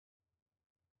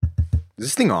Is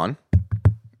this thing on?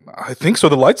 I think so.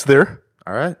 The light's there.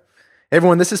 All right. Hey,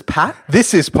 everyone, this is Pat.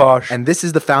 This is Posh. And this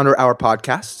is the Founder Hour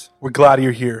podcast. We're glad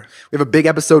you're here. We have a big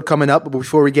episode coming up, but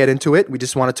before we get into it, we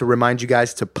just wanted to remind you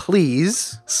guys to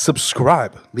please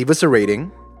subscribe, leave us a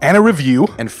rating, and a review,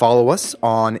 and follow us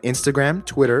on Instagram,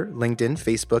 Twitter, LinkedIn,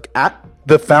 Facebook at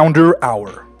The Founder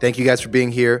Hour. Thank you guys for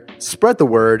being here. Spread the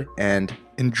word and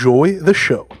enjoy the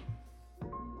show.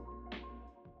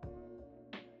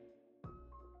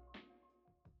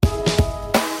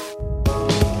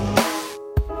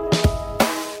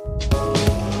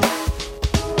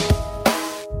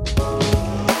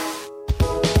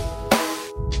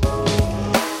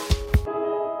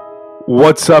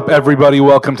 What's up, everybody?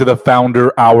 Welcome to the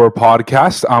Founder Hour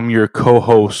podcast. I'm your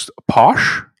co-host,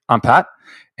 Posh. I'm Pat,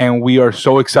 and we are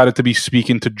so excited to be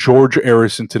speaking to George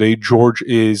Arison today. George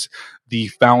is the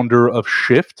founder of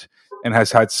Shift and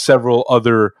has had several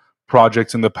other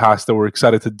projects in the past that we're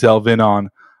excited to delve in on.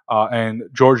 And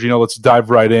George, let's dive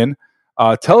right in.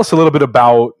 Tell us a little bit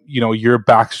about, your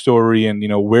backstory and,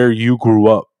 where you grew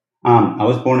up. I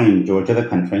was born in Georgia, the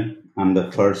country. I'm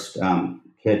the first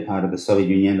kid out of the Soviet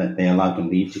Union that they allowed to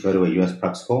leave to go to a U.S.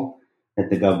 prep school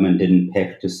that the government didn't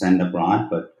pick to send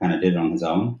abroad, but kind of did it on his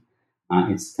own.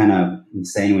 It's kind of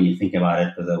insane when you think about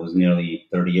it, because that was nearly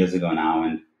 30 years ago now,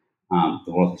 and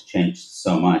the world has changed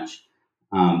so much.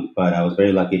 But I was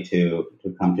very lucky to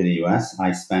come to the U.S.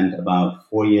 I spent about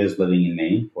 4 years living in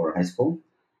Maine for high school,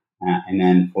 and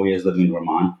then 4 years living in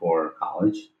Vermont for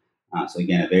college. So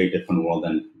again, a very different world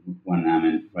than one I'm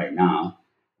in right now.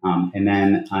 And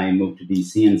then I moved to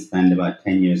DC and spent about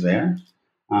 10 years there,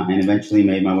 and eventually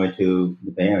made my way to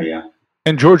the Bay Area.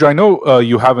 And George, I know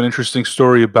you have an interesting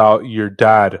story about your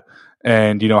dad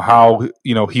and, how,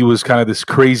 he was kind of this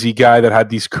crazy guy that had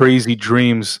these crazy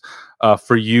dreams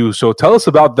for you. So tell us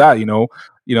about that.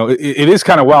 It is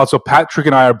kind of wild. So Patrick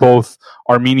and I are both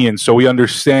Armenian, so we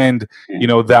understand,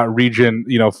 that region,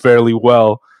 fairly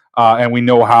well. And we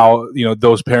know how,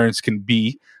 those parents can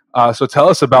be. So tell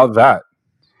us about that.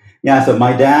 Yeah, so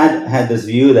my dad had this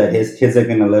view that his kids are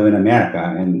going to live in America.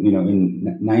 And,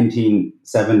 in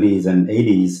 1970s and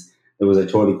 80s, it was a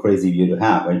totally crazy view to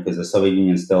have, right? Because the Soviet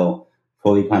Union is still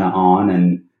fully kind of on,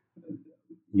 and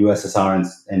USSR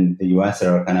and the US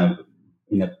are kind of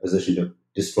in a position to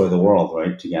destroy the world,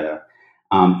 right, together.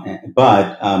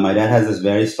 But my dad has this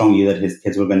very strong view that his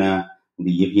kids were going to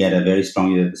leave. He had a very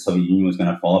strong view that the Soviet Union was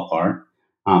going to fall apart.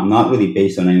 Not really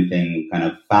based on anything kind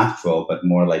of factual, but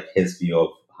more like his view of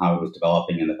how it was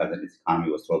developing and the fact that its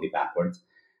economy was totally backwards.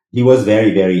 He was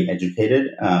very, very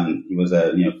educated. He was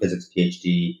a physics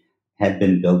PhD, had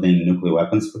been building nuclear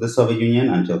weapons for the Soviet Union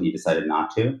until he decided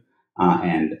not to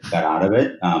and got out of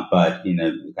it. But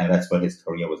that's what his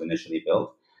career was initially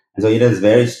built. And so he had this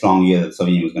very strong view that the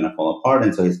Soviet Union was going to fall apart,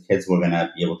 and so his kids were going to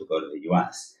be able to go to the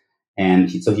U.S. And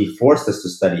so he forced us to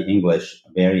study English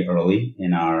very early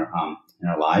in our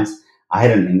lives. I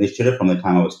had an English tutor from the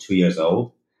time I was 2 years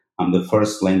old. The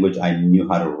first language I knew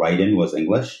how to write in was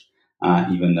English,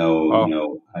 even though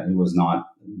it was not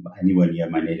anywhere near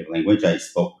my native language. I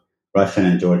spoke Russian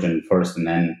and Georgian first, and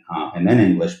then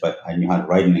English, but I knew how to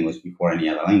write in English before any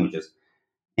other languages.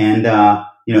 And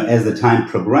as the time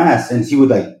progressed, and he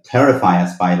would terrify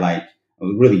us by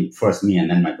really first me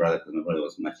and then my brother, because my brother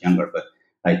was much younger,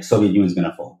 but Soviet Union is going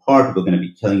to fall apart. People are going to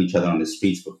be killing each other on the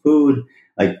streets for food,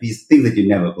 these things that you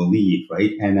never believe,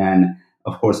 right? And then,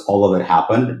 of course, all of it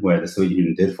happened, where the Soviet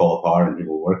Union did fall apart and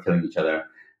people were killing each other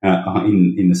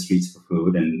in the streets for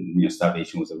food, and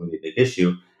starvation was a really big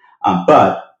issue.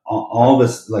 But all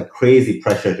this crazy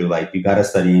pressure to you got to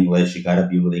study English, you got to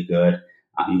be really good,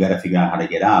 you got to figure out how to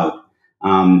get out,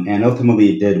 and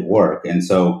ultimately it did work. And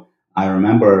so I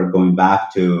remember going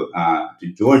back to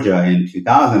Georgia in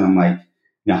 2000. I'm like,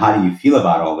 how do you feel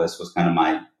about all this? Was kind of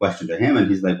my question to him. And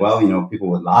he's like, well, people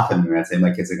would laugh at me and say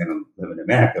my kids are going to live in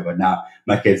America, but now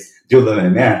my kids do live in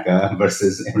America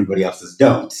versus everybody else's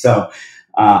don't. So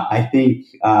I think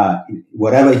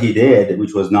whatever he did,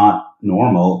 which was not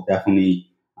normal, definitely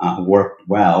worked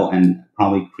well and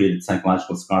probably created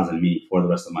psychological scars in me for the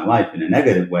rest of my life in a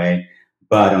negative way.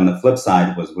 But on the flip side,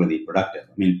 it was really productive.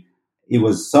 I mean, it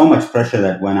was so much pressure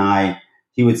that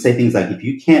he would say things like, if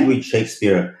you can't read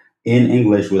Shakespeare in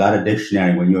English without a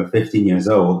dictionary when you were 15 years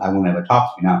old, I will never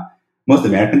talk to you. Now, most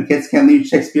American kids can read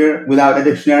Shakespeare without a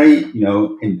dictionary,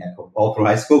 all through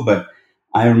high school. But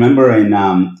I remember in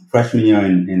freshman year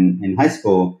in high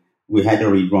school, we had to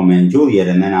read Romeo and Juliet,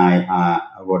 and then I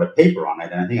wrote a paper on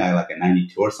it, and I think I got a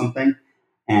 92 or something.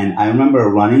 And I remember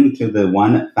running to the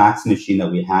one fax machine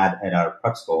that we had at our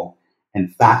prep school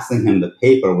and faxing him the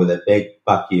paper with a big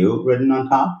 "fuck you" written on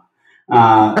top.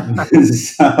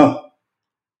 So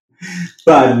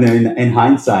But in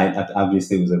hindsight,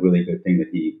 obviously, it was a really good thing that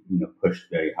he pushed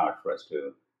very hard for us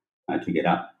to get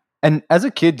up. And as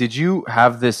a kid, did you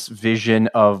have this vision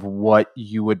of what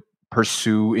you would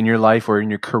pursue in your life or in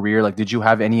your career? Like, did you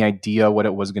have any idea what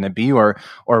it was going to be, or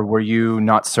were you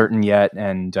not certain yet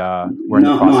and were in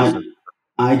the process?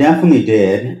 I definitely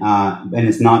did, and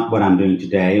it's not what I'm doing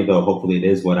today, though hopefully it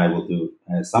is what I will do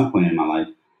at some point in my life.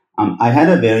 I had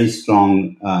a very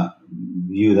strong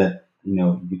view that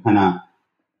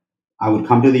I would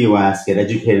come to the U.S., get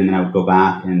educated, and then I would go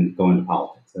back and go into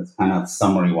politics. That's kind of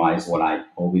summary-wise what I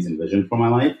always envisioned for my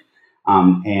life.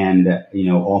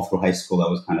 All through high school, that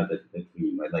was kind of the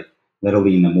dream, right? Like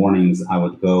literally in the mornings, I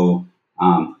would go.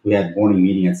 We had morning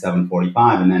meeting at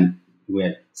 7:45, and then we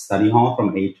had study hall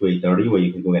from 8 to 8:30, where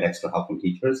you could go get extra help from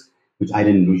teachers, which I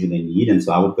didn't usually need. And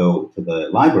so I would go to the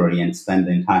library and spend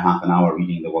the entire half an hour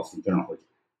reading the Wall Street Journal, which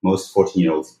most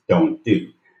 14-year-olds don't do.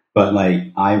 But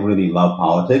like, I really love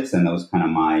politics, and that was kind of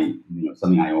my,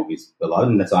 something I always loved,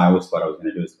 and that's what I always thought I was going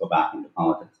to do, is go back into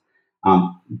politics.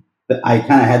 But I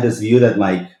kind of had this view that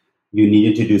like you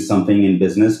needed to do something in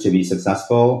business to be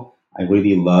successful. I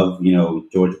really love,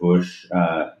 George Bush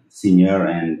Senior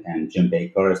and Jim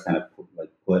Baker as kind of like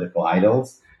political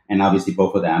idols, and obviously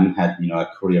both of them had a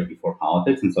career before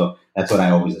politics, and so that's what I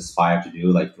always aspired to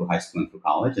do, like through high school and through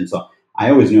college, and so I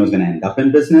always knew I was going to end up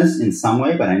in business in some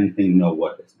way, but I didn't know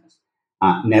what business.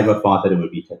 Never thought that it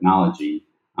would be technology.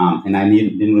 And I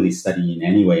didn't really study in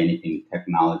any way anything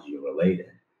technology related.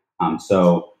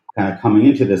 So kind of coming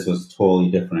into this was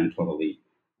totally different and totally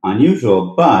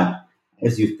unusual. But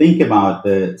as you think about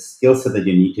the skill set that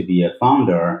you need to be a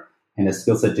founder and a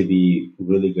skill set to be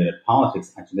really good at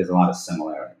politics, actually there's a lot of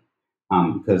similarity.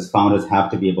 Because founders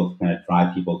have to be able to kind of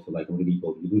drive people to like really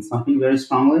believe in something very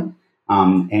strongly.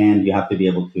 And you have to be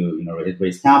able to,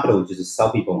 raise capital, which is to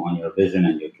sell people on your vision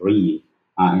and your dream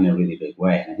in a really big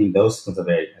way. And I think those skills are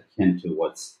very akin to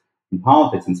what's in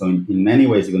politics. And so in many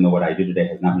ways, even though what I do today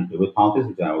has nothing to do with politics,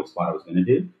 which I always thought I was going to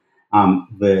do,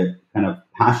 the kind of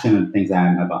passion and things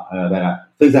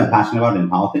things I'm passionate about in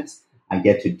politics, I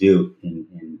get to do in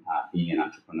being an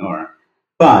entrepreneur.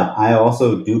 But I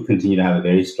also do continue to have a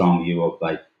very strong view of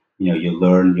like, you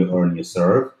learn, you earn, you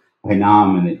serve. Right now,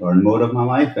 I'm in the earn mode of my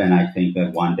life, and I think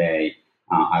that one day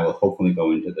I will hopefully go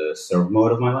into the serve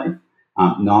mode of my life.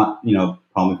 Not,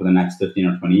 probably for the next 15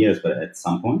 or 20 years, but at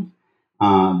some point.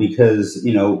 Because,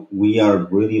 we are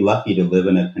really lucky to live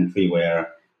in a country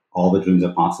where all the dreams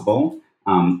are possible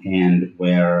and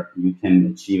where you can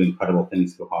achieve incredible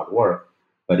things through hard work.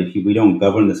 But if we don't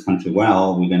govern this country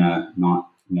well, we're going to not,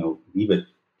 leave it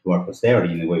to our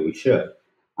posterity in the way we should.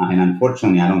 And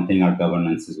unfortunately, I don't think our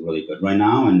governance is really good right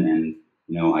now. And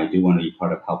I do want to be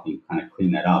part of helping kind of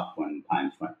clean that up when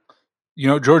time's right.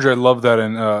 George, I love that.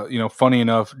 And, funny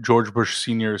enough, George Bush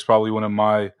Sr. is probably one of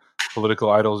my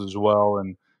political idols as well.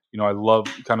 And, I love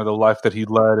kind of the life that he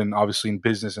led, and obviously in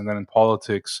business and then in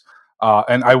politics.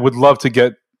 And I would love to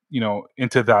get,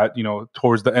 into that,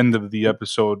 towards the end of the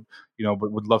episode,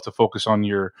 but would love to focus on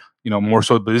your, more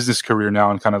so business career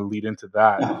now and kind of lead into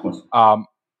that. Yeah,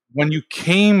 when you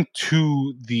came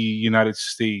to the United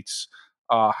States,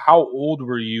 how old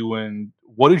were you, and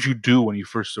what did you do when you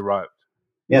first arrived?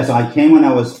 Yeah, so I came when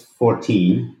I was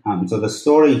 14. So the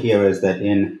story here is that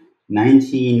in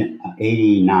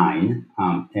 1989,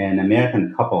 an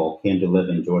American couple came to live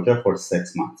in Georgia for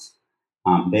 6 months.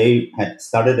 They had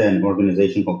started an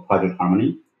organization called Project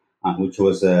Harmony, which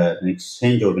was an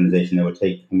exchange organization that would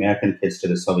take American kids to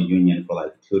the Soviet Union for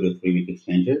like 2 to 3 week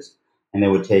exchanges, and they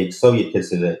would take Soviet kids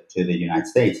to the United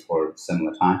States for a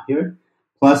similar time period.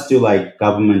 Plus do like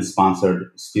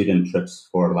government-sponsored student trips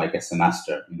for like a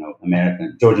semester,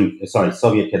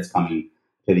 Soviet kids coming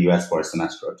to the US for a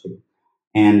semester or two.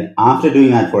 And after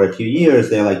doing that for a few years,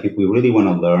 they're like, if we really want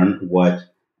to learn what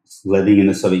living in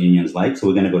the Soviet Union is like, so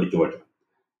we're going to go to Georgia.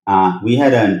 We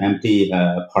had an empty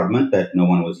apartment that no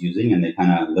one was using, and they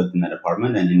kind of lived in that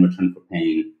apartment, and in return for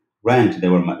paying rent, they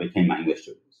became my English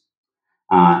tutors.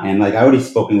 And like, I already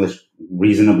spoke English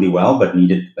reasonably well, but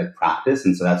needed like practice.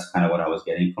 And so that's kind of what I was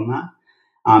getting from that.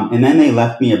 And then they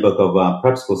left me a book of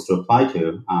prep schools to apply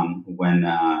to when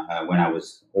I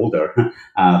was older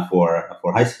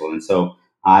for high school. And so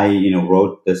I,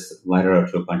 wrote this letter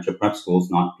to a bunch of prep schools,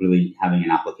 not really having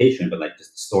an application, but like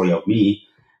just the story of me.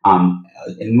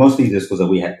 And mostly this was that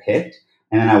we had picked.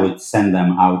 And then I would send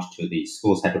them out to these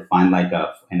schools, had to find like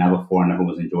another foreigner who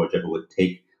was in Georgia who would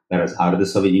take letters out of the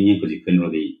Soviet Union because you couldn't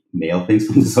really mail things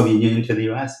from the Soviet Union to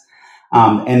the US.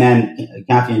 And then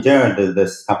Kathy and Jared,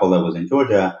 this couple that was in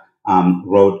Georgia,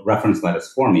 wrote reference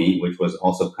letters for me, which was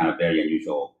also kind of very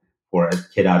unusual for a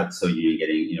kid out of the Soviet Union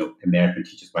getting, American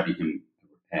teachers writing him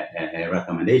a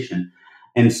recommendation.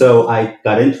 And so I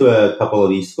got into a couple of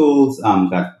these schools,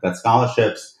 got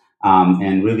scholarships,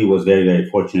 and really was very, very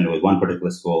fortunate with one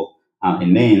particular school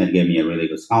in Maine that gave me a really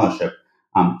good scholarship.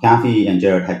 Kathy and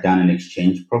Jared had done an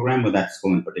exchange program with that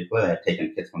school in particular. They had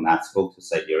taken kids from that school to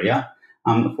Siberia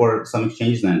for some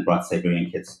exchange, and then brought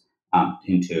Siberian kids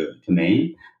into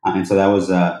Maine. And so that was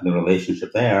the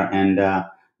relationship there. And,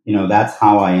 that's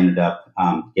how I ended up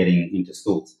getting into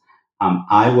schools.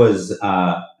 I was,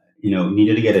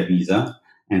 needed to get a visa.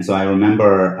 And so I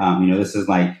remember, this is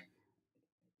like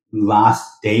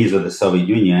last days of the Soviet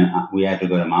Union. We had to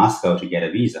go to Moscow to get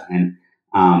a visa. And,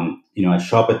 I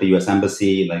show up at the U.S.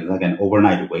 Embassy, like an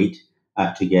overnight wait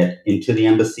to get into the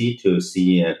embassy to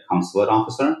see a consulate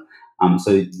officer.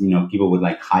 So people would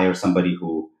like hire somebody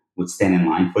who would stand in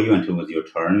line for you until it was your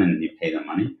turn and you pay them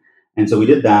money. And so we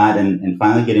did that and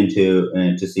finally get into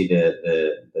to see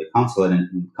the consulate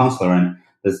and counselor. And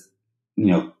this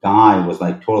guy was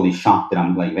like totally shocked that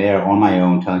I'm like there on my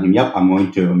own telling him, yep, I'm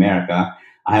going to America.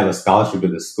 I have a scholarship to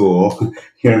the school.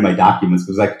 Here are my documents. It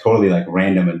was like totally like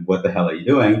random and what the hell are you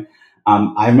doing?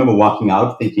 I remember walking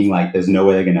out thinking like there's no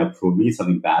way they're going to approve me.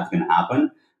 Something bad's going to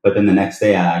happen. But then the next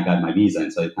day I got my visa,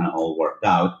 and so it kind of all worked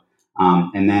out.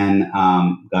 And then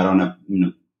got on a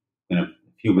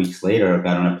few weeks later,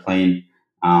 got on a plane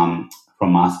from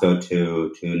Moscow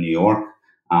to New York.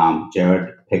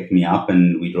 Jared picked me up,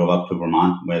 and we drove up to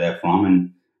Vermont, where they're from,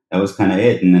 and that was kind of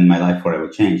it. And then my life forever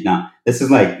changed. Now, this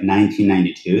is like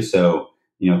 1992, so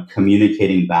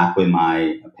communicating back with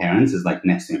my parents is like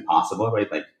next to impossible,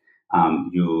 right? Like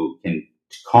you can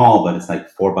call, but it's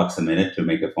like $4 a minute to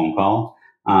make a phone call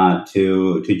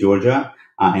to Georgia,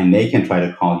 and they can try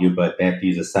to call you, but they have to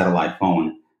use a satellite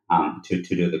phone to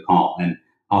do the call. And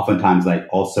oftentimes, like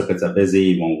all circuits are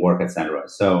busy, won't work, etc.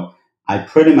 So I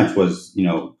pretty much was,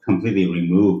 completely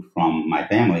removed from my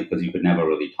family because you could never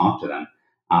really talk to them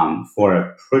for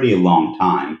a pretty long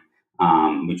time,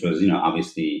 which was,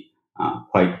 obviously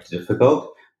quite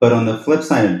difficult. But on the flip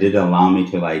side, it did allow me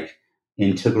to like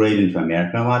integrate into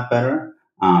America a lot better.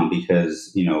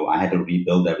 Because, I had to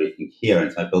rebuild everything here.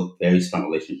 And so I built very strong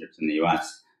relationships in the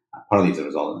U.S., partly as a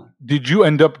result of that. Did you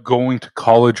end up going to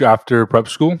college after prep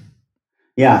school?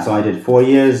 Yeah, so I did 4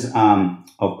 years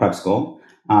of prep school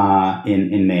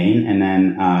in Maine. And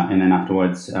then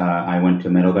afterwards, I went to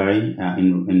Middlebury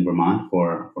in Vermont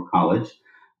for college.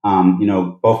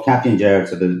 Both Kathy and Jared,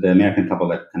 so the American couple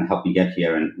that kind of helped me get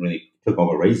here and really took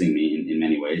over raising me in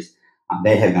many ways,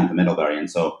 they had gone to Middlebury. And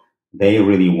so they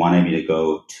really wanted me to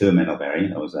go to Middlebury.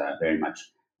 That was very much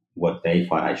what they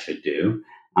thought I should do.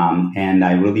 And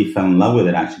I really fell in love with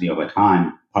it actually over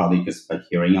time, partly because by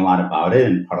hearing a lot about it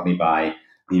and partly by,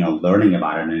 learning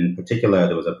about it. And in particular,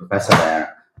 there was a professor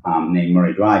there named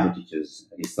Murray Dry who teaches,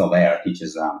 he's still there,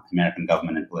 teaches American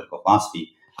government and political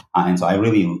philosophy. And so I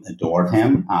really adored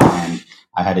him. And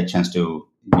I had a chance to,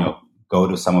 go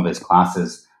to some of his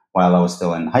classes while I was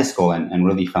still in high school and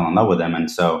really fell in love with him.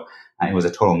 And so it was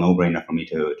a total no-brainer for me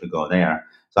to go there.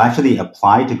 So I actually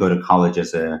applied to go to college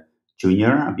as a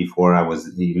junior before I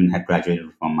was even had graduated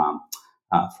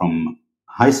from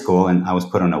high school, and I was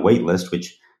put on a wait list,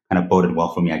 which kind of boded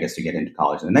well for me, I guess, to get into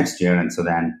college the next year. And so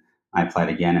then I applied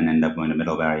again and ended up going to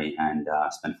Middlebury and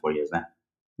spent 4 years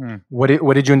there. What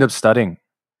did you end up studying?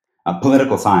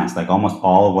 Political science. Like almost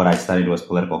all of what I studied was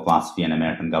political philosophy and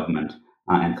American government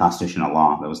and constitutional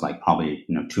law. That was like probably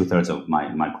 2/3 of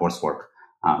my coursework.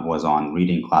 Was on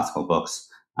reading classical books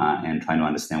and trying to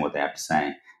understand what they have to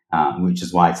say, which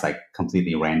is why it's like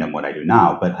completely random what I do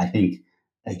now. But I think,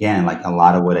 again, like a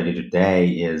lot of what I do today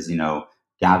is,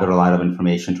 gather a lot of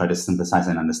information, try to synthesize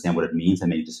and understand what it means and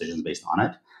make decisions based on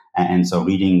it. And so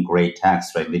reading great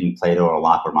texts, right, reading Plato or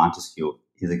Locke or Montesquieu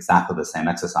is exactly the same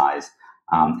exercise.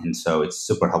 And so it's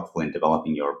super helpful in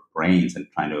developing your brains and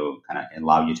trying to kind of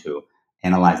allow you to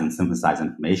analyze and synthesize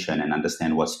information and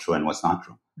understand what's true and what's not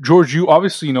true. George, you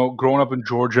obviously, growing up in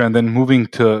Georgia and then moving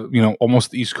to,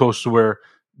 almost the East Coast, where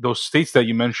those states that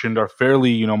you mentioned are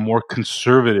fairly, more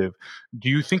conservative. Do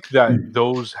you think that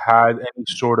those had any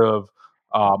sort of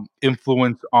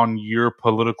influence on your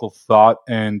political thought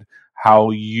and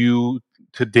how you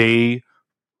today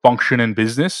function in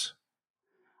business?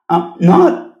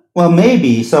 Well,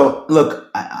 maybe. So, look,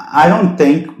 I don't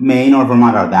think Maine or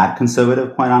Vermont are that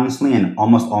conservative, quite honestly, and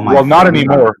almost all my not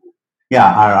anymore.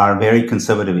 Are very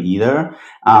conservative either.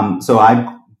 So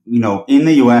in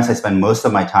the U.S., I spend most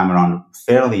of my time around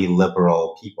fairly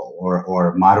liberal people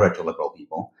or moderate to liberal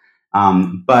people.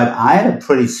 But I had a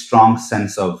pretty strong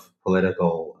sense of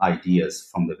political ideas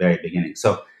from the very beginning.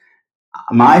 So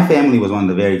my family was one of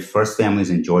the very first families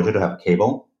in Georgia to have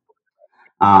cable.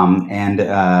 And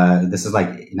this is like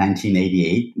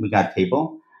 1988, we got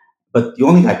cable, but you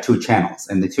only got two channels,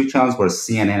 and the two channels were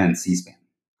CNN and C-SPAN.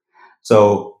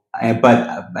 So, and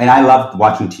I loved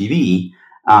watching TV.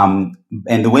 And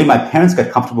the way my parents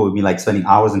got comfortable with me like spending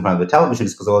hours in front of the television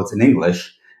is because, oh, it's in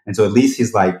English. And so at least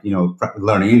he's like,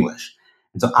 learning English.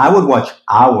 And so I would watch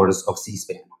hours of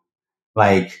C-SPAN,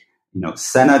 like,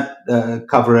 Senate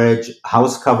coverage,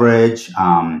 House coverage,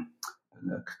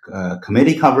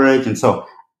 committee coverage. And so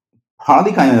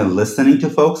partly kind of listening to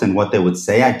folks and what they would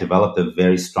say, I developed a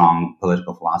very strong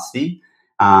political philosophy,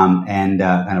 and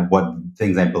kind of what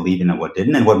things I believed in and what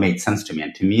didn't, and what made sense to me.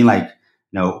 And to me, like,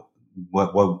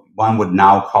 what one would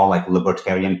now call like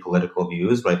libertarian political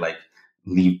views, right? Like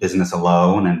leave business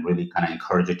alone and really kind of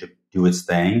encourage it to do its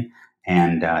thing,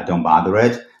 and don't bother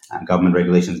it. Government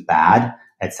regulations bad,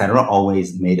 etc.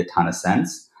 Always made a ton of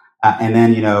sense. And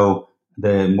then,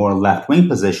 the more left-wing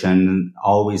position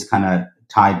always kind of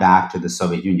tied back to the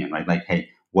Soviet Union, right? Like, hey,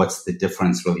 what's the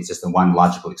difference really? It's just the one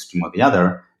logical extreme or the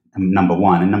other, number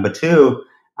one. And number two,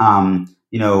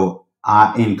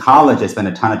 in college, I spent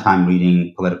a ton of time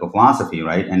reading political philosophy,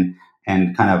 right? And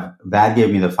kind of that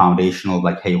gave me the foundational,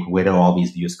 like, hey, where do all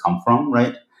these views come from,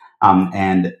 right?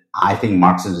 And I think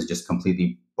Marxism is just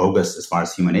completely bogus as far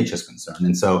as human nature is concerned.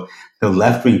 And so the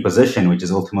left-wing position, which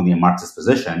is ultimately a Marxist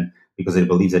position, because it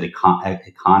believes that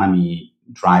economy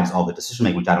drives all the decision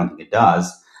making, which I don't think it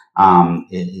does,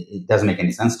 it doesn't make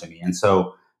any sense to me. And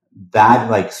so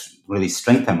that like really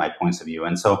strengthened my points of view.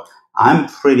 And so I'm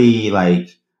pretty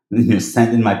like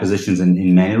set in my positions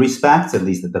in many respects, at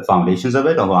least at the foundations of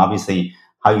it, although obviously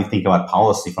how you think about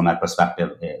policy from that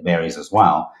perspective varies as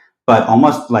well. But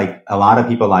almost like a lot of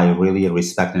people I really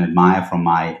respect and admire from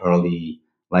my early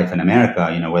life in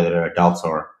America, whether they're adults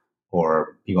or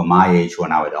people my age who are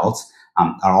now adults,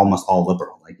 are almost all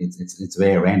liberal. Like it's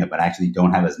very random, but I actually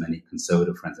don't have as many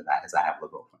conservative friends as I have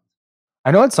liberal friends.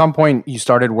 I know at some point you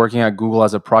started working at Google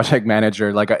as a project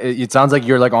manager. Like it sounds like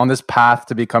you're like on this path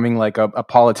to becoming like a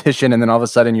politician, and then all of a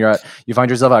sudden you find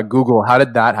yourself at Google. How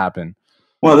did that happen?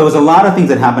 Well, there was a lot of things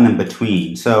that happened in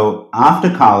between. So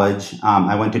after college,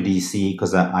 I went to DC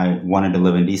because I wanted to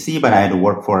live in DC, but I had to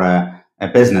work for a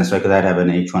business, right? Because I had to have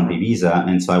an H-1B visa.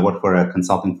 And so I worked for a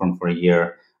consulting firm for a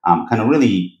year, kind of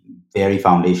really very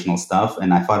foundational stuff.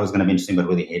 And I thought it was going to be interesting, but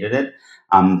really hated it.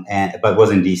 But it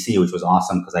was in DC, which was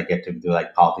awesome because I get to do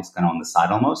like politics kind of on the side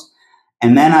almost.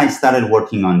 And then I started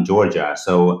working on Georgia.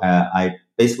 So I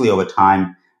basically over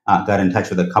time got in touch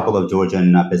with a couple of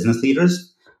Georgian business leaders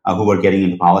who were getting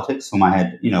into politics, whom I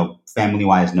had,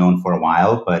 family-wise known for a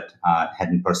while, but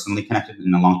hadn't personally connected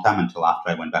in a long time until after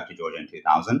I went back to Georgia in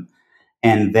 2000.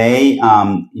 And they,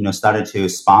 started to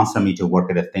sponsor me to work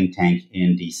at a think tank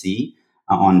in DC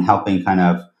on helping kind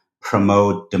of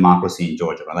promote democracy in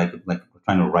Georgia, right? Like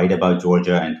trying to write about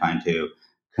Georgia and trying to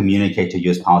communicate to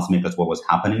U.S. policymakers what was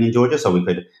happening in Georgia, so we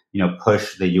could,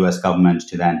 push the U.S. government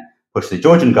to then push the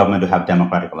Georgian government to have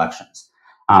democratic elections.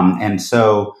 And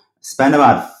so spent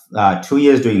about 2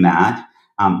 years doing that.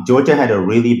 Georgia had a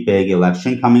really big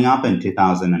election coming up in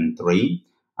 2003.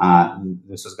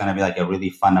 This was going to be like a really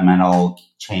fundamental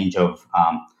change of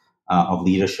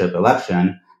leadership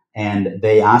election. And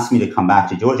they asked me to come back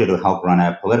to Georgia to help run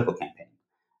a political campaign.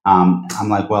 I'm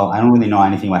like, well, I don't really know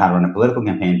anything about how to run a political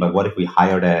campaign, but what if we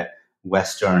hired a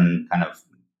Western kind of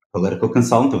political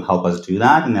consultant to help us do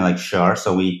that? And they're like, sure.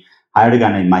 So we hired a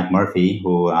guy named Mike Murphy,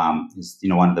 who is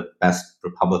one of the best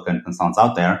Republican consultants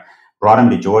out there, brought him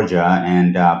to Georgia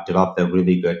and developed a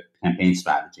really good campaign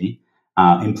strategy.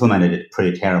 Implemented it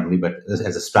pretty terribly, but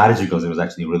as a strategy goes, it was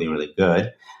actually really, really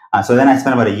good. So then I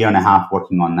spent about a year and a half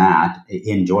working on that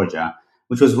in Georgia,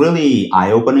 which was really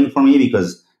eye-opening for me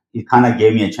because it kind of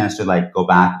gave me a chance to like go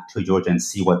back to Georgia and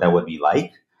see what that would be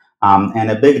like. And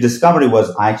a big discovery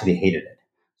was I actually hated it.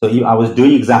 So I was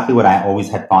doing exactly what I always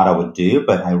had thought I would do,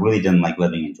 but I really didn't like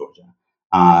living in Georgia.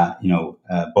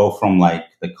 Both from like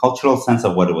the cultural sense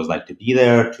of what it was like to be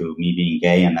there, to me being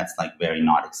gay, and that's like very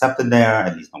not accepted there,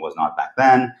 at least it was not back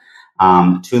then,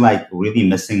 to like really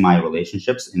missing my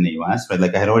relationships in the US, right?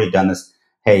 Like I had already done this,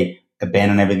 hey,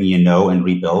 abandon everything and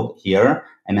rebuild here,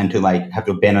 and then to like have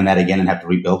to abandon that again and have to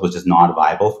rebuild was just not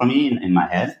viable for me in my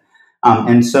head.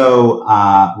 And so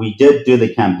we did do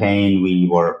the campaign. We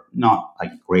were not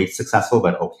like great successful,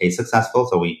 but okay successful.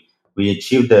 So we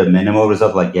achieved the minimal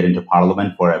result, like get into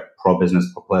parliament for a pro-business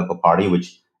political party,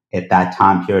 which at that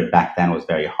time period back then was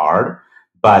very hard.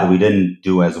 But we didn't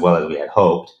do as well as we had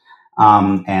hoped.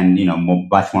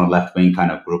 Much more left-wing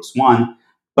kind of groups won.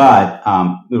 But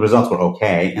the results were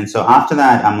okay. And so after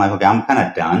that, I'm like, okay, I'm kind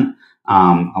of done.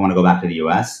 I want to go back to the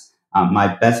US.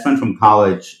 My best friend from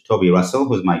college, Toby Russell,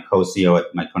 who's my co-CEO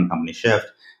at my current company, Shift,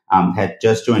 had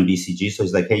just joined BCG. So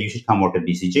he's like, hey, you should come work at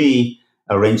BCG,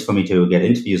 arranged for me to get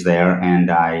interviews there.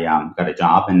 And I got a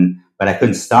job, but I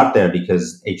couldn't start there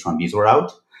because H-1Bs were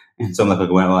out. And so I'm like,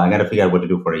 well, I got to figure out what to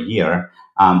do for a year.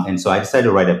 And so I decided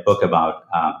to write a book about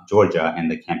Georgia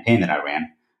and the campaign that I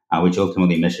ran, which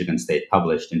ultimately Michigan State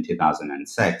published in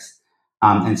 2006.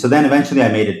 And so then eventually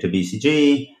I made it to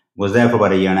BCG, was there for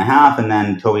about a year and a half. And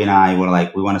then Toby and I were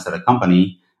like, we want to start a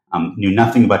company, knew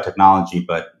nothing about technology,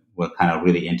 but were kind of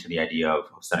really into the idea of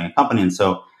starting a company. And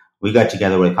so we got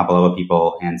together with a couple of other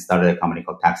people and started a company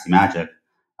called Taxi Magic,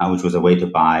 which was a way to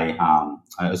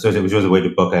which was a way to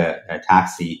book a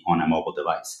taxi on a mobile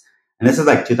device. And this is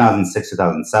like 2006,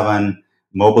 2007.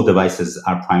 Mobile devices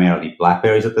are primarily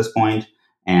BlackBerries at this point.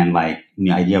 And like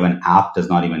the idea of an app does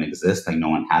not even exist. Like no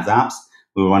one has apps.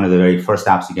 We were one of the very first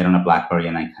apps you get on a BlackBerry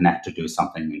and then connect to do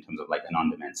something in terms of like an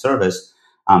on-demand service.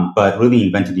 But really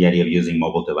invented the idea of using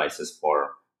mobile devices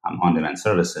for on-demand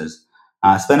services.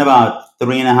 Spent about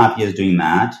 3.5 years doing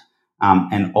that.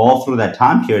 And all through that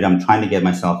time period, I'm trying to get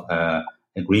myself a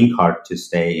green card to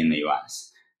stay in the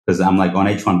US. Because I'm like on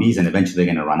H-1Bs and eventually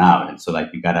they're going to run out. And so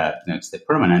like we got to stay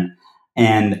permanent.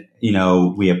 And,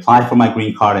 we apply for my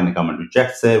green card and the government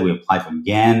rejects it. We apply for it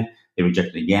again. They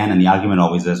reject it again. And the argument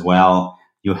always is, well,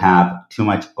 you have too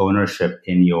much ownership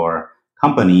in your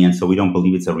company. And so we don't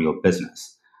believe it's a real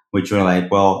business, which we're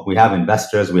like, well, we have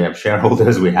investors, we have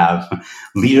shareholders, we have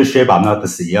leadership. I'm not the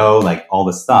CEO, like all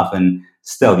this stuff. And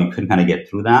still you couldn't kind of get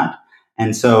through that.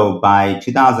 And so by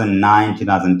 2009,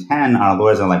 2010, our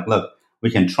lawyers are like, look,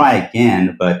 we can try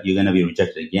again, but you're going to be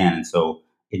rejected again. And so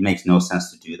it makes no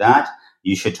sense to do that.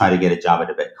 You should try to get a job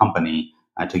at a big company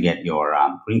to get your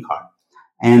green card.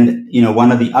 And,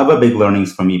 one of the other big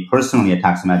learnings for me personally at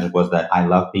Taxi Magic was that I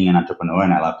love being an entrepreneur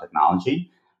and I love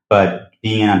technology, but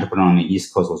being an entrepreneur on the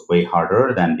East Coast was way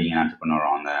harder than being an entrepreneur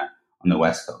on the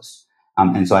West Coast.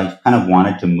 And so I kind of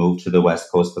wanted to move to the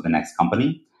West Coast for the next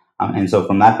company. And so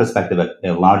from that perspective,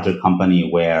 a larger company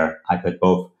where I could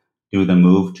both do the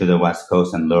move to the West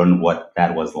Coast and learn what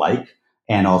that was like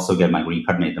and also get my green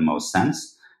card made the most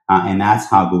sense. And that's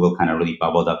how Google kind of really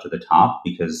bubbled up to the top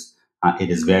because it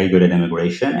is very good at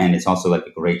immigration, and it's also like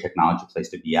a great technology place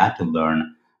to be at to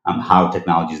learn how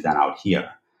technology is done out here.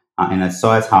 And so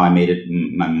that's how I made it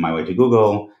my way to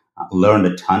Google, learned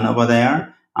a ton over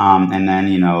there, and then,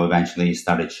 eventually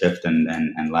started Shift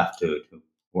and left to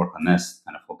work on this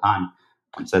kind of full time.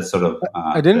 So that's sort of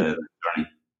the journey.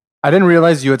 I didn't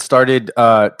realize you had started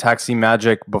Taxi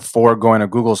Magic before going to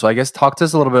Google. So I guess talk to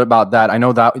us a little bit about that. I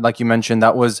know that, like you mentioned,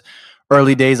 that was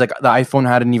early days, like the iPhone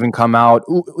hadn't even come out.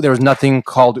 There was nothing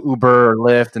called Uber or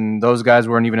Lyft, and those guys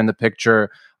weren't even in the picture.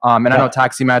 And I know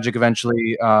Taxi Magic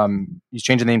eventually, you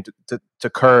changed the name to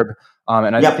Curb,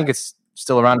 and I think it's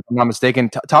still around, if I'm not mistaken.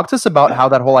 Talk to us about how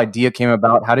that whole idea came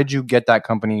about. How did you get that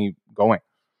company going?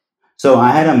 So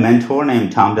I had a mentor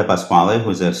named Tom DePasquale,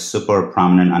 who's a super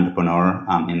prominent entrepreneur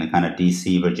in the kind of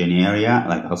DC, Virginia area,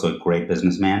 like also a great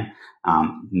businessman.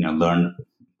 Learned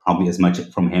probably as much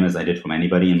from him as I did from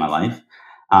anybody in my life.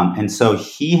 And so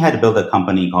he had built a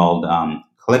company called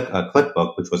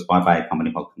ClickBook, which was bought by a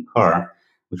company called Concur,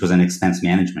 which was an expense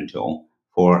management tool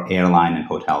for airline and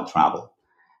hotel travel.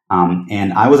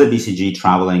 And I was at BCG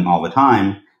traveling all the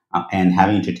time and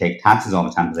having to take taxis all the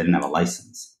time because I didn't have a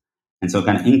license. And so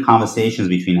kind of in conversations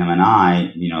between him and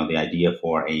I, the idea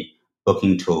for a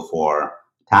booking tool for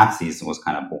taxis was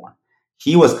kind of born.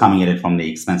 He was coming at it from the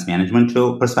expense management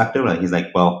tool perspective. Right? He's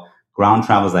like, well, ground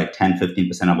travel is like 10,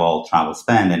 15% of all travel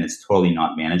spend, and it's totally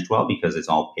not managed well because it's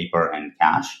all paper and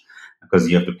cash because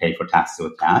you have to pay for taxes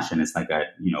with cash. And it's like a,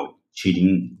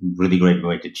 cheating, really great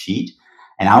way to cheat.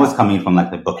 And I was coming from like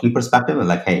the booking perspective,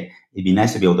 like, hey, it'd be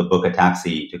nice to be able to book a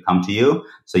taxi to come to you,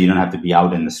 so you don't have to be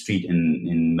out in the street in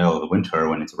the middle of the winter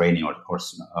when it's raining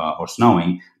or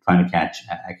snowing trying to catch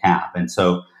a cab. And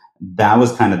so that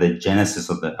was kind of the genesis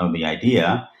of the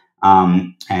idea.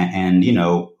 And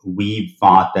we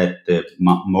thought that the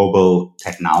mobile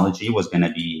technology was going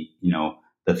to be,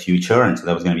 the future. And so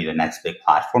that was going to be the next big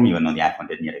platform, even though the iPhone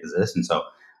didn't yet exist. And so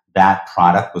that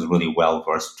product was really well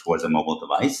versed towards a mobile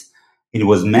device. It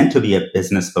was meant to be a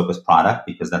business-focused product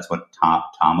because that's what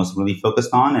Tom was really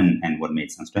focused on and what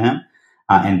made sense to him.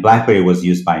 And BlackBerry was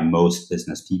used by most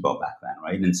business people back then,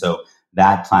 right? And so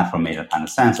that platform made a ton of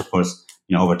sense. Of course,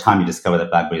 over time, you discover that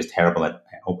BlackBerry is terrible at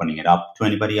opening it up to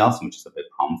anybody else, which is a big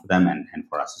problem for them and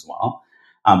for us as well.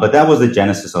 But that was the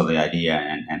genesis of the idea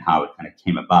and how it kind of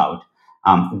came about.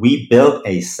 We built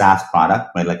a SaaS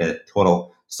product, right, like a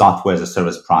total software as a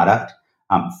service product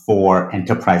for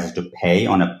enterprises to pay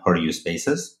on a per-use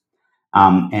basis.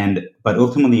 But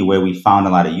ultimately, where we found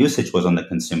a lot of usage was on the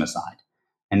consumer side.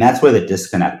 And that's where the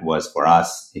disconnect was for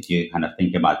us. If you kind of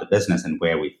think about the business and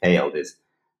where we failed is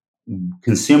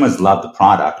consumers love the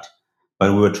product,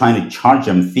 but we were trying to charge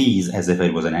them fees as if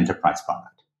it was an enterprise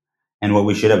product. And what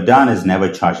we should have done is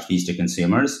never charged fees to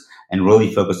consumers and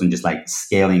really focused on just like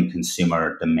scaling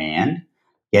consumer demand,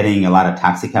 getting a lot of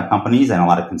taxi cab companies and a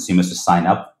lot of consumers to sign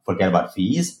up, forget about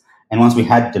fees. And once we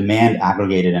had demand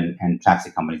aggregated and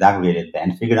taxi companies aggregated,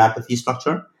 then figured out the fee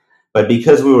structure. But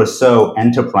because we were so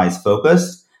enterprise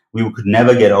focused, we could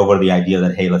never get over the idea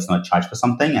that, hey, let's not charge for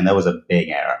something. And that was a big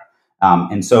error.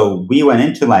 And so we went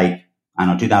into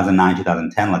 2009,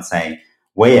 2010, let's say,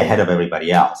 way ahead of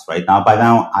everybody else, right? By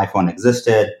now, iPhone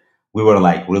existed. We were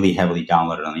like really heavily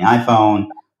downloaded on the iPhone.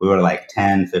 We were like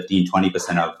 10, 15,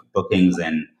 20% of bookings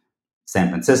in San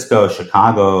Francisco,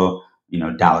 Chicago,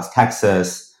 Dallas,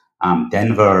 Texas,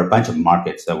 Denver, a bunch of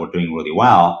markets that were doing really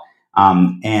well.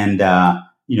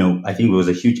 I think it was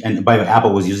a huge, and by the way,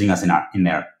 Apple was using us in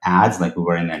their ads, like we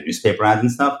were in their newspaper ads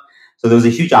and stuff. So there was a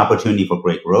huge opportunity for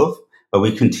great growth, but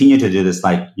we continue to do this,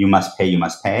 like you must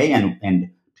pay, and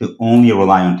to only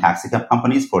rely on taxi cab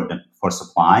companies for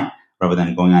supply rather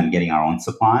than going out and getting our own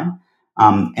supply.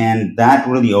 And that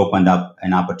really opened up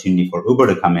an opportunity for Uber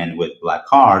to come in with black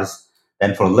cars,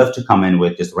 then for Lyft to come in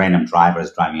with just random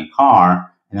drivers driving a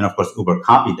car. And then, of course, Uber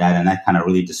copied that, and that kind of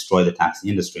really destroyed the taxi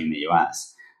industry in the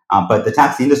US. But the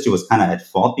taxi industry was kind of at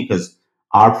fault because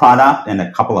our product and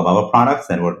a couple of other products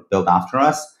that were built after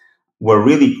us were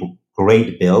really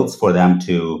great builds for them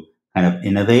to kind of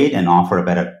innovate and offer a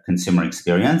better consumer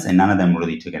experience. And none of them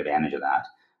really took advantage of that.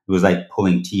 It was like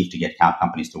pulling teeth to get cab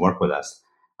companies to work with us.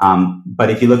 But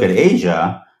if you look at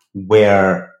Asia,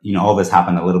 where all this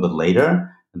happened a little bit later,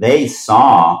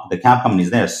 the cab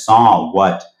companies there saw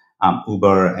what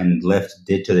Uber and Lyft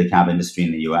did to the cab industry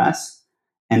in the US.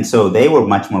 And so they were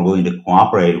much more willing to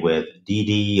cooperate with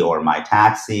Didi or My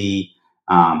Taxi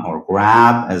or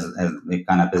Grab as the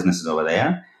kind of businesses over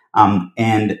there.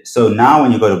 And so now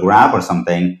when you go to Grab or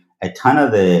something, a ton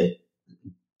of the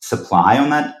supply on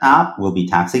that app will be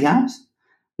taxi cabs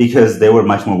because they were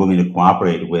much more willing to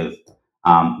cooperate with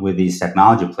these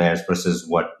technology players versus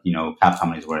what cab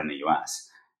companies were in the US.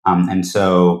 And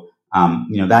so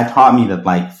that taught me that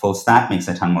like full stack makes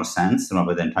a ton more sense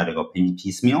rather than try to go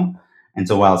piecemeal. And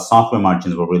so while software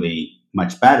margins were really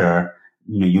much better,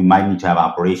 you might need to have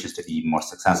operations to be more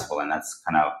successful. And that's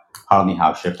kind of partly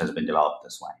how Shift has been developed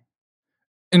this way.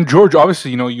 And George,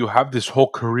 obviously, you have this whole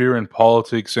career in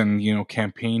politics and,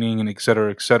 campaigning and et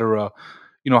cetera, et cetera.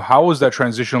 How was that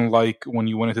transition like when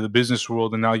you went into the business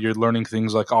world and now you're learning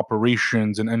things like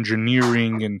operations and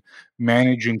engineering and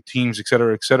managing teams, et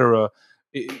cetera, et cetera?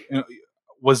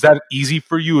 Was that easy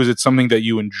for you? Is it something that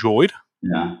you enjoyed?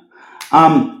 Yeah.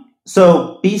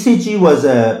 So BCG was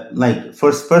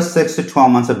first 6 to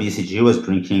 12 months of BCG was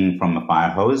drinking from a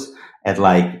fire hose at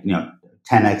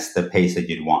 10x the pace that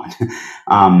you'd want.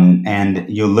 And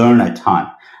you learn a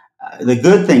ton. The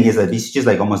good thing is that BCG is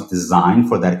almost designed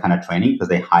for that kind of training because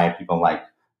they hire people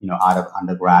out of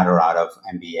undergrad or out of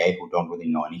MBA who don't really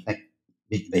know anything.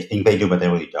 They think they do, but they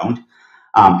really don't.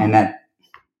 And that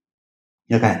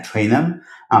you kind of train them.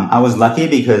 I was lucky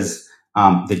because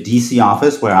the DC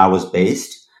office where I was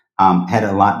based had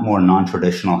a lot more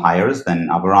non-traditional hires than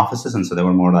other offices. And so they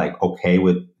were more okay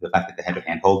with the fact that they had to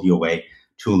handhold you away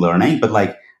to learning. But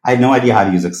I had no idea how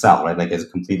to use Excel, right? It's a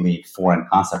completely foreign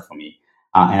concept for me.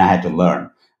 And I had to learn.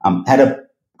 Had a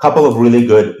couple of really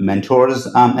good mentors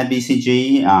at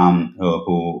BCG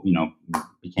who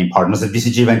became partners at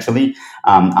BCG eventually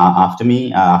after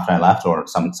I left or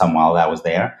some while I was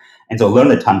there. And so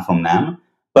learned a ton from them.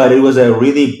 But it was a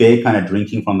really big kind of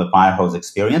drinking from the fire hose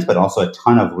experience, but also a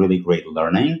ton of really great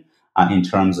learning in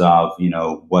terms of,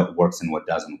 what works and what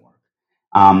doesn't work.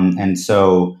 And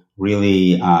so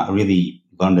really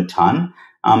learned a ton.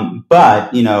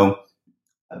 But,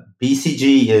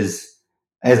 BCG is,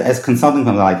 as consulting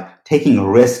firms, taking a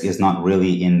risk is not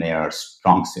really in their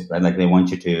strong suit, right? They want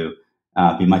you to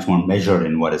be much more measured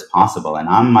in what is possible. And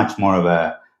I'm much more of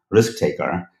a risk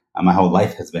taker. My whole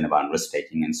life has been about risk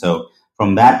taking. And so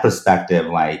from that perspective,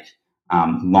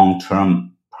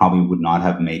 long-term probably would not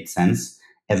have made sense,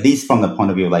 at least from the point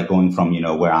of view of going from,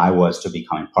 where I was to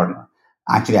becoming partner.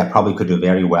 Actually, I probably could do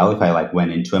very well if I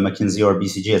went into a McKinsey or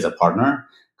BCG as a partner,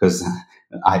 because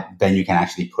then you can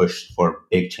actually push for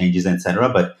big changes, et cetera.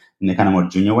 But in the kind of more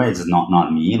junior way, it's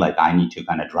not me. I need to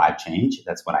kind of drive change.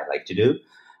 That's what I like to do.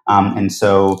 And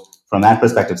so from that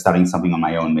perspective, starting something on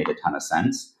my own made a ton of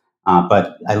sense.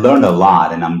 But I learned a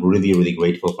lot, and I'm really, really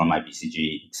grateful for my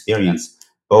BCG experience,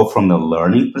 both from the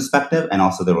learning perspective and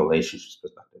also the relationships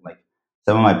perspective.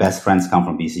 Some of my best friends come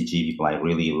from BCG, people I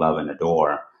really love and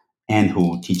adore, and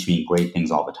who teach me great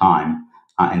things all the time.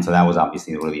 And so that was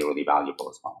obviously really, really valuable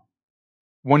as well.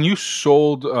 When you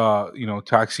sold,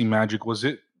 Taxi Magic, was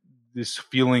it this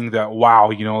feeling that,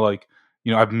 wow,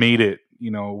 I've made it,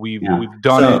 we've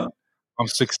done it, I'm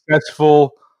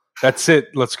successful, that's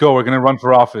it, let's go, we're going to run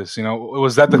for office,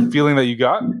 was that the feeling that you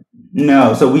got?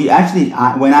 No. So we actually,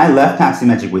 when I left Taxi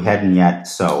Magic, we hadn't yet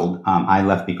sold. I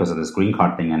left because of this green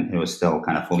card thing, and it was still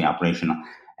kind of fully operational.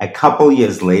 A couple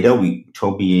years later,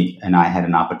 Toby and I had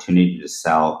an opportunity to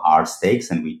sell our stakes,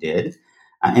 and we did.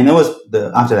 And it was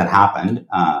after that happened,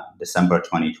 December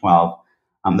 2012.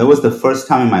 That was the first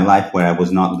time in my life where I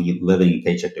was not living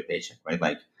paycheck to paycheck, right?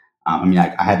 Like,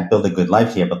 I had built a good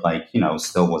life here, but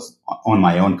still was on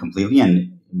my own completely.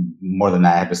 And more than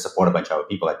that, I had to support a bunch of other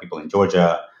people, like people in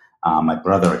Georgia, my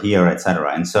brother here,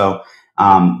 etc. And so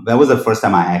that was the first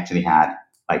time I actually had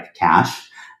like cash,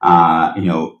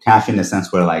 cash in the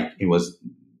sense where I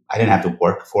didn't have to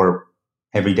work for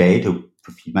every day to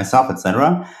feed myself,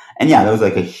 etc. And yeah, that was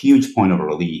like a huge point of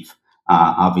relief,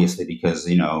 obviously, because,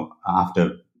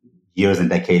 after years and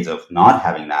decades of not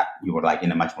having that, you were like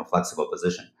in a much more flexible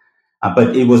position.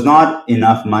 But it was not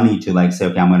enough money to say,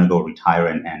 okay, I'm going to go retire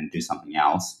and do something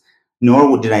else.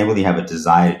 Nor did I really have a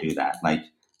desire to do that. Like,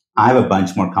 I have a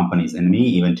bunch more companies in me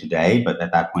even today, but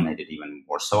at that point I did even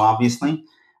more so, obviously.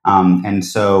 And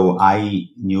so I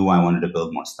knew I wanted to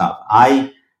build more stuff.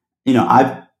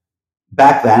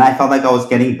 Back then I felt like I was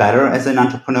getting better as an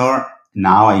entrepreneur.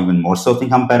 Now I even more so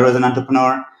think I'm better as an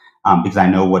entrepreneur because I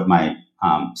know what my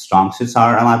strong suits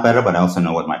are a lot better, but I also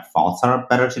know what my faults are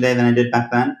better today than I did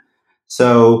back then.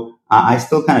 So I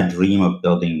still kind of dream of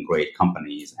building great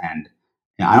companies, and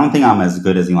I don't think I'm as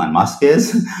good as Elon Musk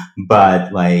is,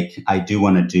 but I do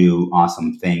want to do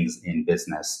awesome things in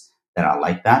business that are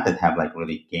like that have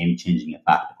really game-changing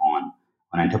effect on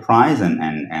enterprise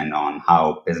and on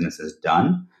how business is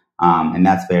done. And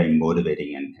that's very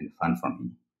motivating and fun for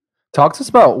me. Talk to us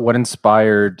about what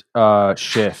inspired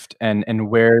Shift and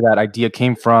where that idea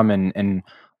came from, and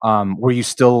were you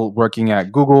still working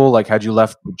at Google? Had you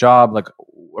left the job?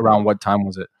 Around what time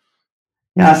was it?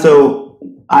 Yeah, so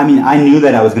I knew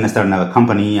that I was going to start another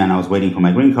company, and I was waiting for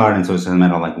my green card, and so it's just a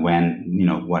matter of when,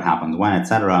 what happens when,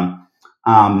 etc.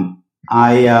 And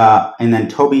then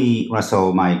Toby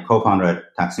Russell, my co-founder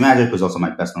at Taxi Magic, was also my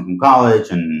best friend from college,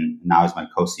 and now is my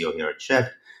co-CEO here at Shift.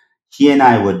 He and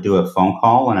I would do a phone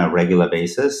call on a regular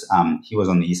basis. He was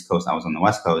on the East Coast, I was on the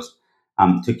West Coast,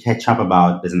 to catch up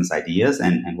about business ideas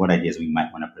and what ideas we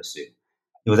might want to pursue.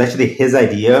 It was actually his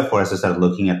idea for us to start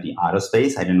looking at the auto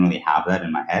space. I didn't really have that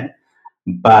in my head,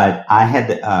 but I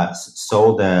had I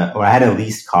had a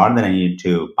leased car that I needed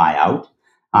to buy out,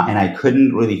 and I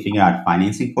couldn't really figure out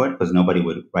financing for it because nobody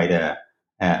would write a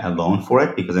loan for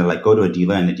it because they're go to a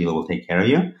dealer and the dealer will take care of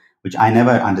you, which I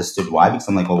never understood why, because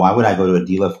I'm well, why would I go to a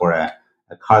dealer for a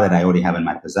car that I already have in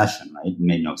my possession, right? It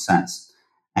made no sense.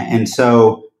 And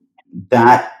so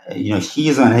that,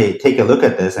 he's on, hey, take a look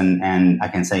at this, and I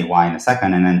can say why in a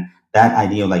second. And then that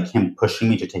idea of him pushing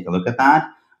me to take a look at that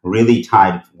really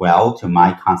tied well to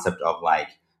my concept of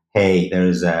hey,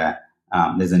 there's a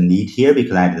need here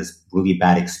because I had this really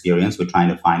bad experience with trying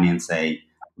to finance a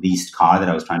leased car that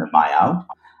I was trying to buy out.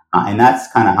 And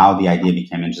that's kind of how the idea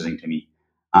became interesting to me.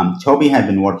 Toby had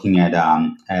been working at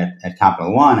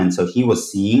Capital One, and so he was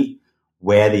seeing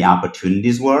where the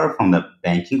opportunities were from the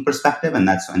banking perspective, and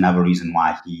that's another reason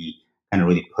why he kind of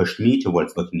really pushed me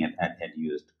towards looking at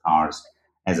used cars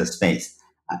as a space.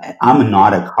 I'm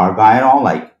not a car guy at all,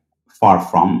 far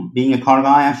from being a car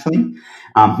guy, actually.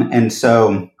 And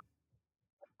so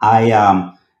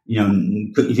I,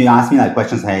 if you ask me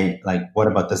questions, hey, what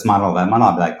about this model, that model,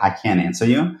 I'll be I can't answer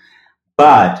you.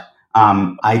 But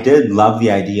I did love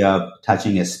the idea of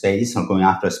touching a space or going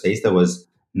after a space that was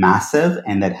massive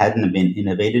and that hadn't been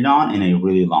innovated on in a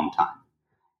really long time.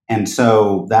 And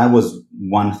so that was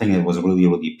one thing that was really,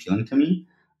 really appealing to me.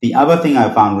 The other thing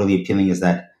I found really appealing is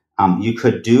that you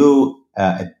could do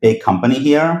a big company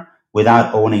here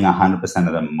without owning 100%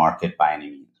 of the market by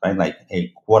any means, right?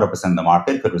 A 0.25% of the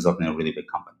market could result in a really big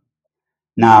company.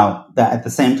 Now, at the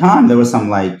same time, there was some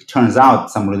turns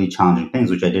out some really challenging things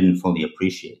which I didn't fully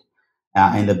appreciate.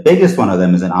 And the biggest one of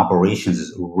them is that operations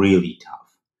is really tough.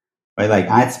 Right?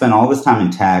 I'd spent all this time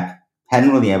in tech,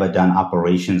 hadn't really ever done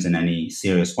operations in any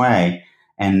serious way.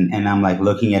 And I'm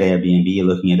looking at Airbnb,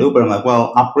 looking at Uber. I'm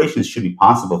well, operations should be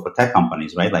possible for tech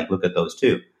companies, right? Look at those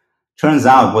too. Turns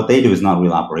out what they do is not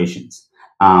real operations.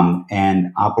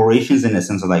 And operations in the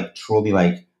sense of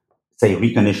truly say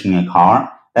reconditioning a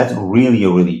car, that's really,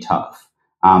 really tough.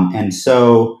 And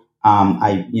so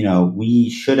we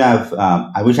should have.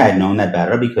 I wish I had known that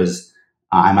better because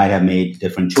I might have made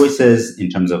different choices in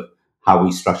terms of how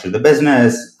we structured the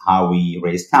business, how we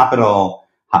raised capital,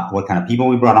 what kind of people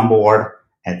we brought on board,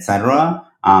 etc.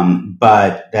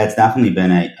 But that's definitely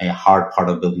been a hard part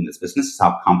of building this business, is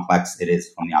how complex it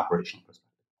is from the operational perspective.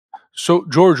 So,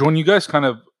 George, when you guys kind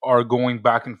of are going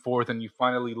back and forth and you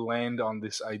finally land on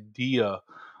this idea,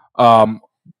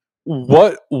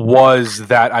 what was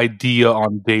that idea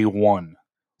on day one?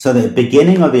 So the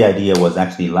beginning of the idea was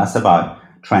actually less about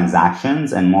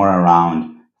transactions and more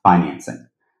around financing.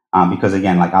 Because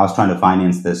again, like I was trying to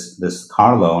finance this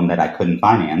car loan that I couldn't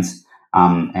finance.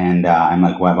 And I'm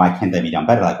like, why can't that be done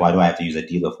better? Like, why do I have to use a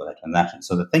dealer for that transaction?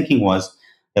 So the thinking was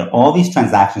that all these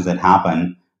transactions that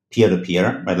happen peer to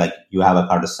peer, right? Like you have a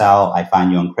car to sell, I find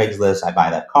you on Craigslist, I buy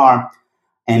that car.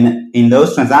 And in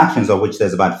those transactions, of which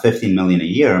there's about 15 million a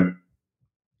year,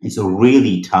 it's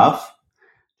really tough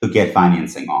to get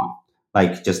financing on.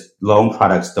 Like just loan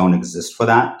products don't exist for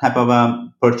that type of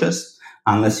a purchase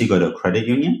unless you go to a credit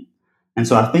union. And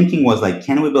so our thinking was like,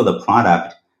 can we build a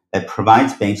product that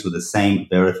provides banks with the same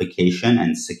verification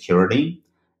and security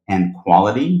and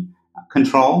quality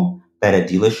control that a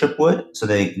dealership would, so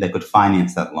they could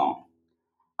finance that loan.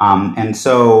 And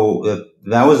so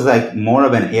that was like more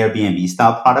of an Airbnb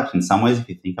style product in some ways, if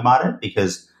you think about it,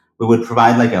 because we would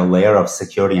provide like a layer of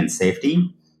security and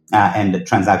safety and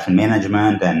transaction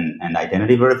management and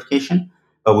identity verification,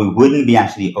 but we wouldn't be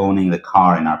actually owning the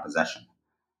car in our possession.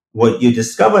 What you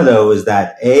discover though is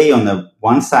that on the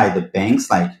one side, the banks,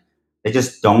 like they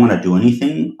just don't want to do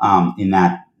anything in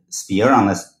that sphere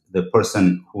unless the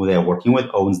person who they're working with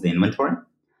owns the inventory.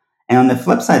 And on the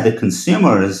flip side, the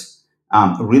consumers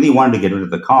really wanted to get rid of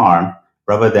the car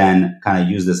rather than kind of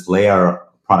use this layer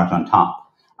product on top.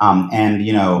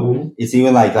 It's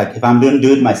even like if I'm going to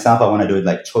do it myself, I want to do it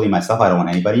like totally myself. I don't want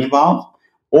anybody involved.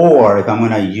 Or if I'm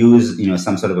going to use,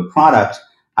 some sort of a product,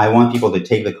 I want people to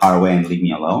take the car away and leave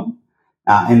me alone.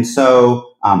 And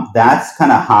so that's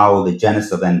kind of how the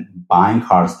genesis of then buying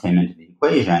cars came into the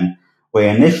equation,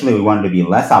 where initially we wanted to be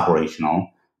less operational.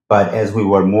 But as we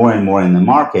were more and more in the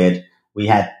market, we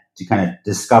had to kind of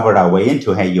discover our way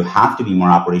into, hey, you have to be more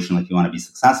operational if you want to be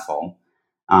successful.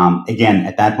 Again,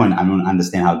 at that point, I don't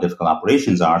understand how difficult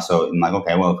operations are. So I'm like,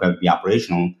 okay, well, if I have to be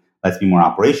operational, let's be more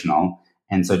operational.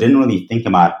 And so I didn't really think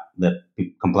about the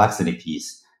complexity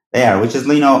piece there, which is,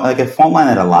 like a fault line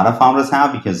that a lot of founders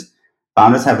have, because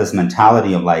founders have this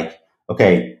mentality of like,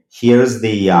 okay, here's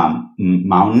the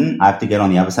mountain. I have to get on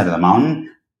the other side of the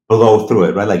mountain, blow through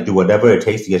it, right? Like do whatever it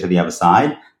takes to get to the other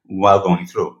side while going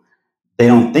through. They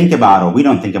don't think about, or we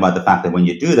don't think about the fact that when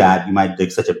you do that, you might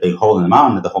dig such a big hole in the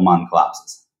mountain that the whole mountain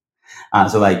collapses.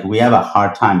 So like we have a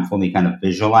hard time fully kind of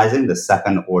visualizing the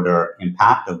second order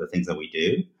impact of the things that we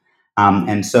do.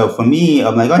 And so for me,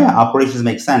 I'm like, oh yeah, operations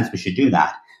make sense. We should do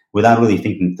that without really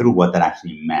thinking through what that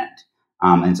actually meant.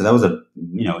 And so that was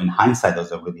in hindsight, that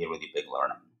was a really, really big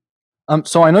learning.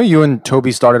 So I know you and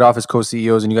Toby started off as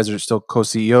co-CEOs, and you guys are still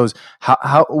co-CEOs.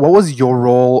 What was your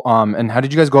role, and how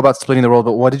did you guys go about splitting the role?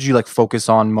 But what did you focus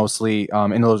on mostly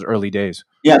in those early days?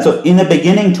 Yeah, so in the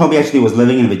beginning, Toby actually was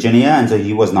living in Virginia, and so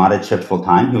he was not at Shift full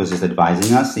time. He was just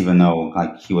advising us, even though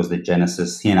he was the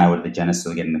genesis. He and I were the genesis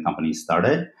of getting the company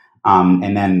started.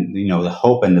 And then the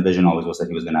hope and the vision always was that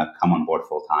he was going to come on board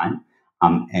full time.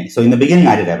 And so in the beginning,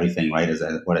 I did everything right as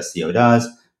what a CEO does,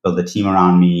 build a team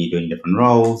around me, doing different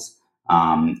roles.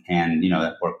 And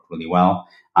that worked really well.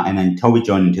 And then Toby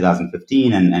joined in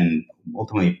 2015 and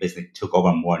ultimately basically took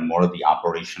over more and more of the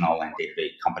operational and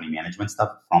day-to-day company management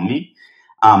stuff from me.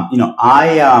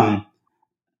 I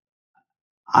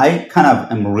kind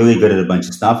of am really good at a bunch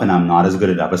of stuff and I'm not as good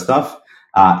at other stuff.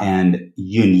 And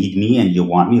you need me and you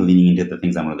want me leaning into the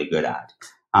things I'm really good at.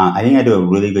 I think I do a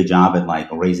really good job at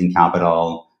raising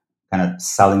capital, kind of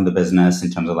selling the business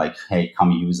in terms of hey,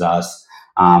 come use us.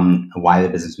 Why the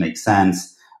business makes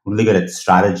sense. I'm really good at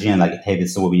strategy and hey,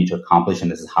 this is what we need to accomplish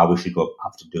and this is how we should go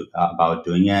about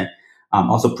doing it.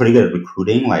 Also pretty good at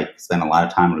recruiting, spend a lot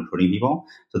of time recruiting people.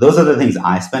 So those are the things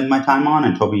I spend my time on,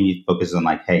 and Toby focuses on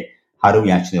hey, how do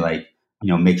we actually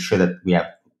make sure that we have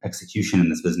execution in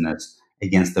this business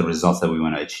against the results that we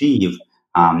want to achieve,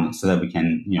 so that we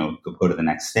can go to the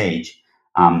next stage.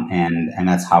 And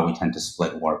that's how we tend to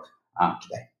split work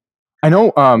today. I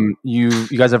know you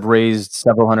guys have raised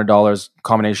several $100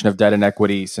 combination of debt and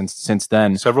equity since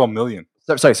then. Several million.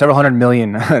 Sorry, several $100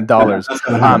 million.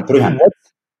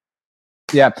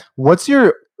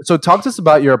 So talk to us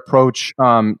about your approach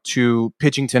to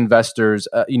pitching to investors.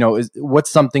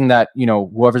 What's something that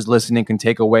whoever's listening can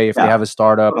take away if they have a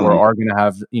startup or are going to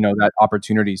have that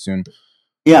opportunity soon?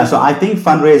 Yeah, so I think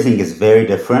fundraising is very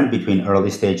different between early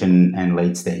stage and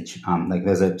late stage. Like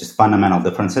there's just fundamental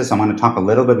differences. So I'm going to talk a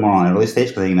little bit more on early stage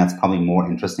because I think that's probably more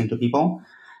interesting to people.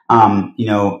 You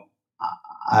know,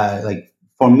 like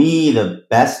for me, the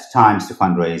best times to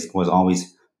fundraise was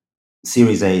always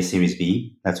Series A, Series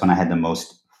B. That's when I had the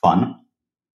most fun.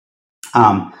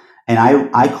 And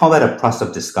I call that a process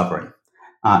of discovery.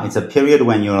 It's a period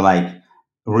when you're like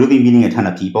really meeting a ton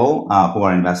of people who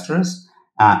are investors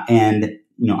and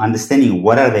understanding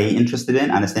what are they interested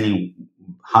in, understanding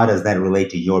how does that relate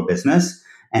to your business,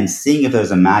 and seeing if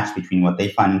there's a match between what they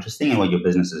find interesting and what your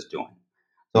business is doing.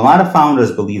 So a lot of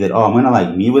founders believe that, oh, I'm going to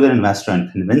like meet with an investor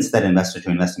and convince that investor to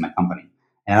invest in my company.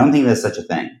 And I don't think there's such a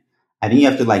thing. I think you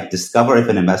have to like discover if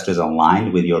an investor is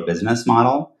aligned with your business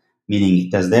model, meaning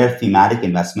does their thematic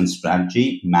investment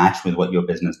strategy match with what your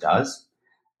business does?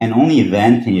 And only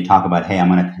then can you talk about, hey,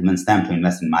 I'm going to convince them to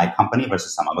invest in my company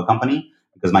versus some other company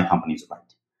because my company is right.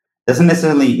 Doesn't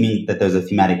necessarily mean that there's a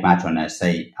thematic match on,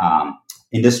 say,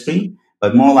 industry,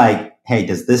 but more like, hey,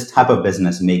 does this type of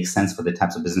business make sense for the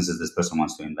types of businesses this person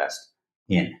wants to invest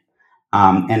in?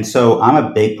 And so I'm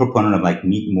a big proponent of like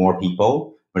meet more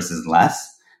people versus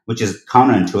less, which is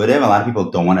counterintuitive. A lot of people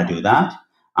don't want to do that.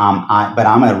 But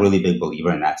I'm a really big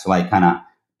believer in that. So like kind of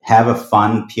have a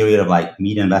fun period of like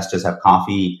meet investors, have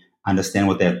coffee, understand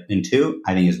what they're into,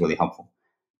 I think is really helpful.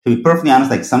 To be perfectly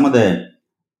honest, like some of the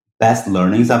best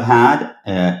learnings I've had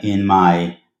in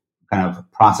my kind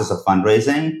of process of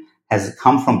fundraising has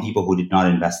come from people who did not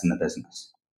invest in the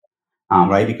business,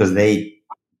 right? Because they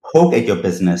poke at your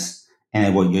business and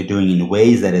at what you're doing in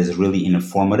ways that is really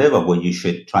informative of what you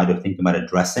should try to think about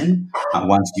addressing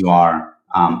once you are,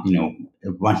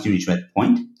 once you reach that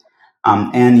point.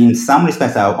 And in some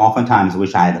respects, I oftentimes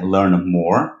wish I had learned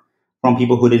more from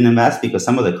people who didn't invest because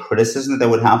some of the criticism that they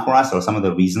would have for us or some of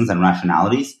the reasons and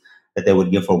rationalities that they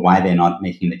would give for why they're not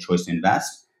making the choice to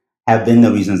invest have been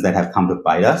the reasons that have come to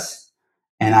bite us.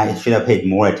 And I should have paid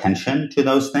more attention to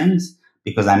those things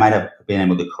because I might have been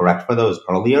able to correct for those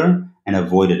earlier and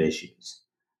avoided issues.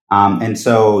 And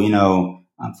so,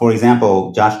 for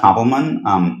example, Josh Koppelman,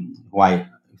 who I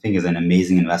think is an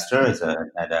amazing investor, is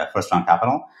at First Round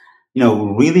Capital,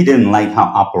 really didn't like how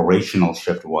operational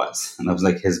Shift was. And that was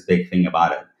like his big thing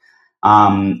about it.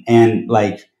 And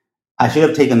like, I should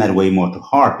have taken that way more to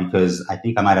heart because I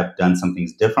think I might have done some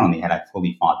things differently had I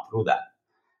fully thought through that.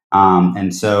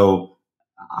 And so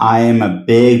I am a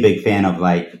big, big fan of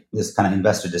like this kind of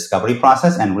investor discovery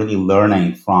process and really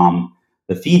learning from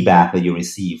the feedback that you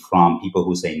receive from people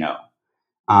who say no.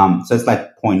 So it's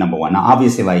like point number one. Now,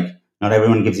 obviously, like not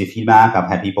everyone gives you feedback. I've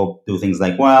had people do things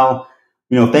like, well,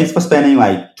 thanks for spending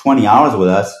like 20 hours with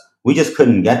us. We just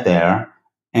couldn't get there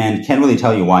and can't really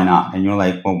tell you why not. And you're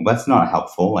like, well, that's not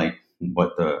helpful. Like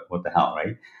what the hell,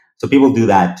 right? So people do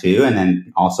that too. And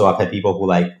then also I've had people who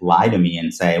like lie to me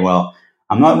and say, well,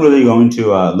 I'm not really going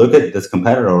to look at this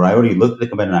competitor, or I already looked at the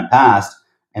competitor in the past,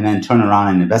 and then turn around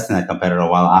and invest in that competitor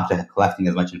while after collecting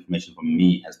as much information from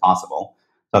me as possible.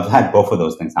 So I've had both of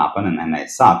those things happen, and they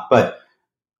suck. But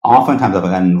oftentimes I've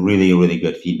gotten really, really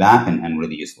good feedback and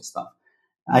really useful stuff.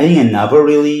 I think another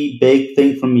really big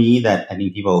thing for me that I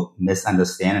think people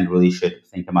misunderstand and really should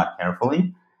think about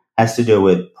carefully has to do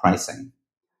with pricing.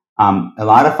 A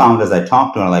lot of founders I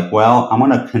talk to are like, well, I'm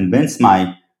going to convince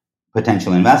my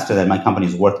potential investor that my company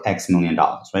is worth X million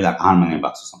dollars, right? Like $100 million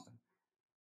or something.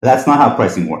 That's not how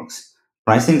pricing works.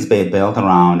 Pricing is built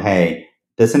around, hey,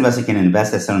 this investor can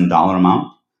invest a certain dollar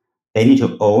amount. They need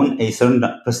to own a certain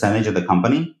percentage of the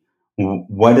company.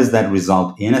 What does that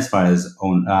result in as far as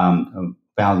own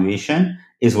valuation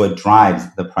is what drives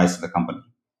the price of the company.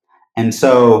 And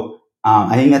so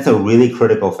I think that's a really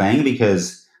critical thing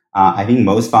because I think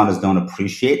most founders don't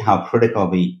appreciate how critical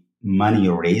the money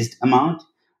raised amount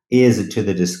is to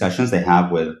the discussions they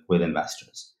have with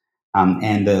investors.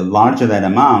 And the larger that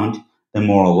amount, the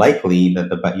more likely that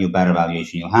the better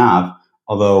valuation you'll have.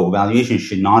 Although valuation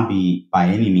should not be by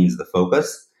any means the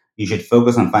focus. You should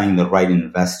focus on finding the right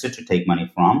investor to take money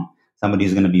from, somebody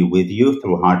who's going to be with you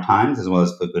through hard times as well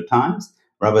as through good times,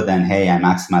 rather than, hey, I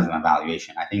maximize my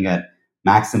valuation. I think that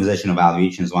maximization of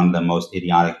valuation is one of the most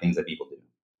idiotic things that people do.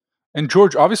 And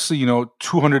George, obviously,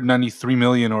 293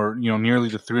 million or, nearly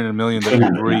the 300 million that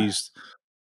you've raised.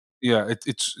 Yeah,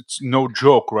 it's no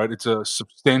joke, right? It's a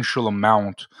substantial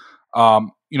amount.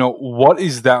 What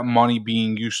is that money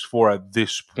being used for at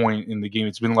this point in the game?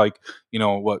 It's been like,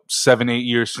 7-8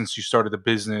 years since you started the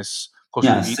business, close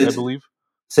to 8, I believe.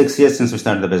 6 years since we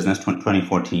started the business,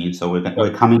 2014. So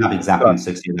we're coming up exactly in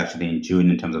 6 years, actually in June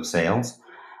in terms of sales.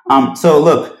 So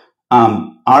look,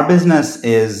 our business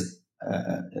is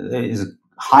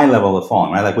high level of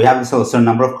following, right? Like we have to sell a certain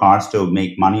number of cars to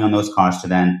make money on those cars to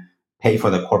then pay for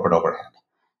the corporate overhead.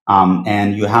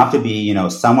 And you have to be,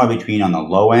 somewhere between on the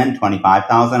low end,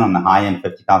 25,000, on the high end,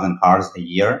 50,000 cars a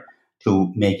year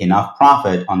to make enough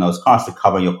profit on those cars to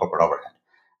cover your corporate overhead.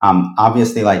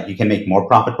 Obviously, like you can make more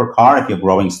profit per car if you're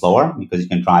growing slower because you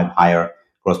can drive higher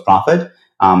gross profit.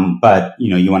 But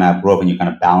you want to have growth and you're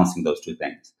kind of balancing those two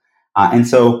things. And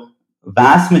so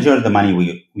vast majority of the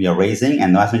money we are raising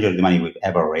and the vast majority of the money we've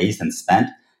ever raised and spent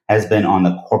has been on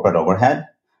the corporate overhead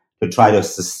to try to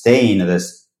sustain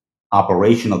this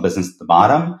operational business at the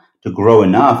bottom to grow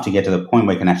enough to get to the point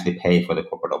where you can actually pay for the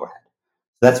corporate overhead.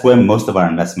 That's where most of our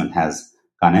investment has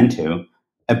gone into.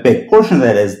 A big portion of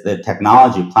that is the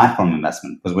technology platform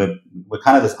investment because we're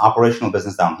kind of this operational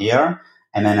business down here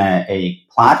and then a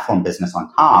platform business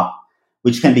on top,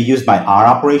 which can be used by our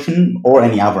operation or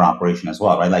any other operation as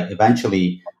well, right? Like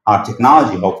eventually our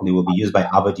technology hopefully will be used by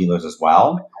other dealers as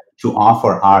well to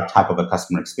offer our type of a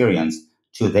customer experience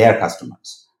to their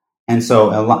customers. And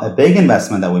so a big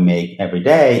investment that we make every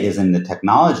day is in the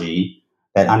technology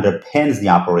that underpins the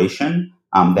operation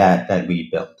that we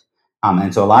build.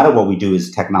 And so a lot of what we do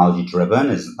is technology driven,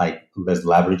 is like there's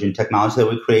leverage in technology that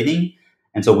we're creating.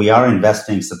 And so we are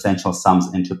investing substantial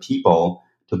sums into people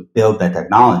to build that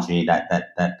technology, that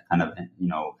kind of,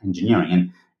 engineering.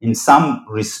 And in some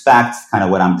respects, kind of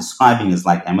what I'm describing is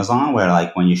like Amazon, where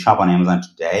like when you shop on Amazon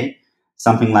today,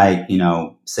 something like,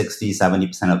 60,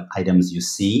 70% of items you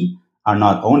see are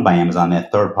not owned by Amazon. They're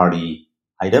third-party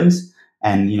items.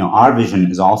 And, our vision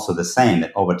is also the same,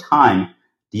 that over time,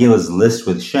 dealers list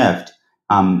with Shift,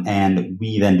 and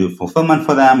we then do fulfillment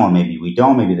for them, or maybe we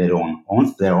don't. Maybe they don't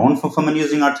own their own fulfillment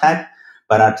using our tech.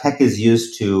 But our tech is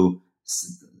used to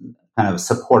kind of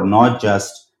support not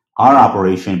just our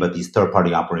operation, but these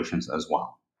third-party operations as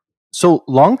well. So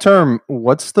long term,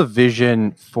 what's the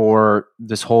vision for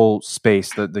this whole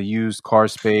space, the used car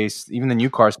space, even the new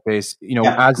car space?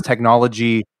 As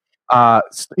technology,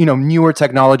 newer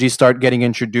technologies start getting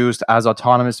introduced, as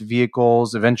autonomous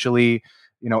vehicles, eventually,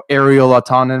 aerial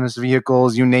autonomous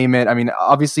vehicles, you name it. I mean,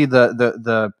 obviously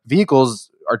the vehicles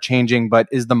are changing, but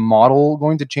is the model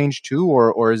going to change too,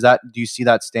 or do you see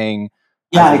that staying?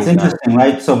 Yeah, it's interesting,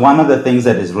 right? So one of the things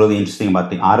that is really interesting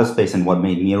about the auto space and what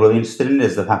made me really interested in it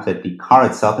is the fact that the car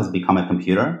itself has become a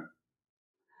computer,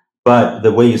 but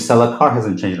the way you sell a car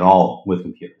hasn't changed at all with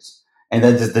computers. And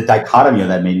that's just the dichotomy of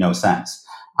that made no sense.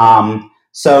 And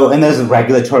there's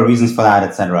regulatory reasons for that,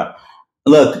 et cetera.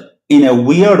 Look, in a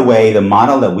weird way, the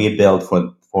model that we built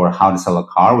for how to sell a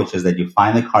car, which is that you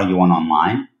find the car you want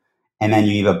online, and then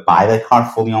you either buy the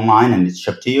car fully online and it's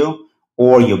shipped to you,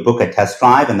 or you book a test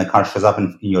drive and the car shows up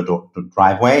in your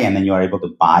driveway, and then you are able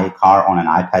to buy a car on an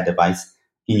iPad device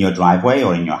in your driveway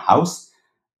or in your house,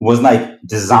 was like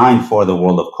designed for the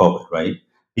world of COVID, right?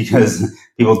 Because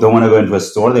people don't want to go into a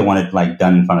store. They want it like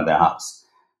done in front of their house.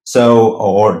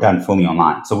 Or done fully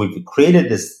online. So we've created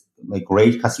this like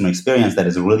great customer experience that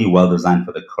is really well designed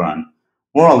for the current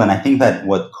world. And I think that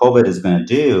what COVID is going to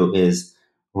do is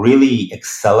really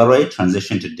accelerate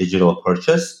transition to digital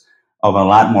purchase of a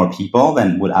lot more people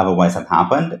than would otherwise have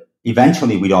happened.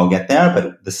 Eventually, we'd all get there,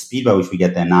 but the speed by which we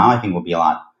get there now, I think, will be a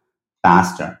lot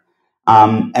faster.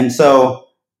 And so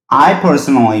I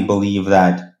personally believe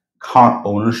that car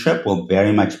ownership will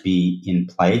very much be in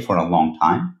play for a long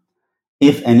time.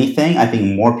 If anything, I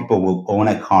think more people will own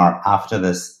a car after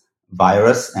this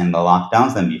virus and the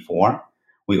lockdowns than before.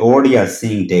 We already are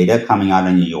seeing data coming out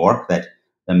in New York that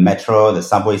the metro, the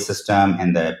subway system,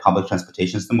 and the public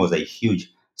transportation system was a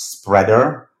huge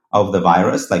spreader of the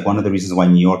virus. Like one of the reasons why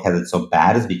New York has it so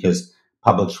bad is because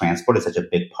public transport is such a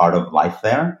big part of life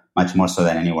there, much more so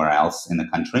than anywhere else in the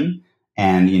country.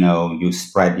 And,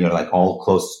 you're like all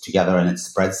close together and it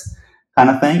spreads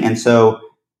kind of thing. And so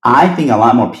I think a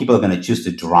lot more people are going to choose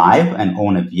to drive and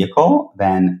own a vehicle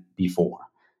than before.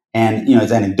 And,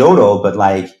 it's anecdotal, but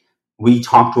like we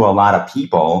talk to a lot of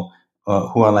people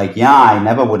who are like, yeah, I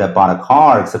never would have bought a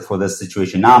car except for this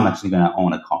situation. Now I'm actually going to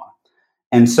own a car.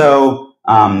 And so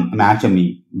I'm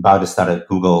actually about to start a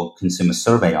Google consumer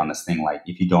survey on this thing. Like,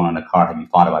 if you don't own a car, have you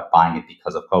thought about buying it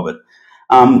because of COVID?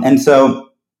 So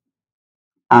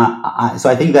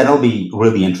I think that'll be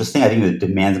really interesting. I think the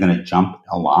demand is going to jump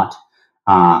a lot.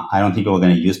 I don't think people are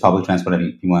going to use public transport. I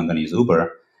think people are going to use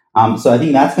Uber. So I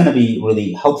think that's going to be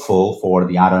really helpful for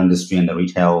the auto industry and the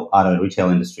auto retail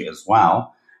industry as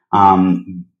well.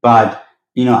 But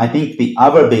I think the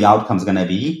other big outcome is going to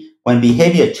be when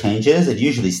behavior changes, it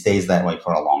usually stays that way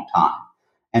for a long time.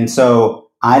 And so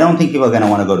I don't think people are going to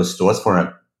want to go to stores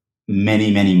for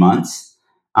many, many months.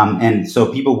 And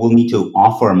so people will need to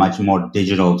offer a much more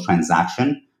digital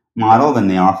transaction model than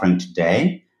they're offering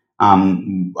today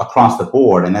across the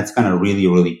board. And that's going to really,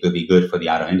 really be good for the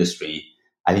auto industry.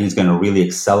 I think it's going to really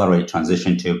accelerate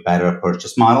transition to a better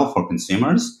purchase model for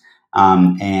consumers.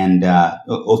 And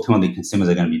ultimately, consumers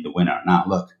are going to be the winner. Now,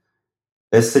 look,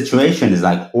 this situation is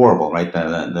like horrible, right?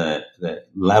 The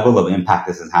level of impact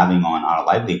this is having on our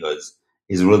livelihoods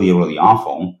is really, really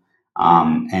awful.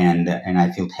 And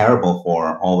I feel terrible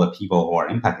for all the people who are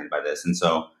impacted by this. And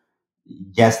so,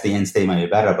 yes, the end state might be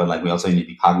better, but like we also need to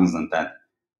be cognizant that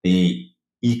the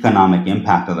economic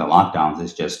impact of the lockdowns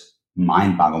is just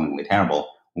mind-bogglingly terrible,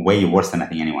 way worse than I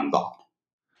think anyone thought.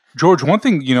 George, one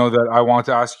thing that I want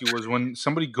to ask you was when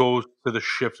somebody goes to the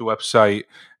Shift website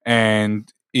and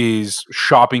is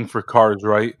shopping for cars,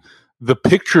 right? The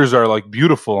pictures are like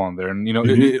beautiful on there, and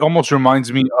it almost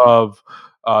reminds me of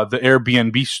the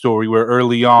Airbnb story where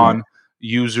early on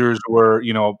users were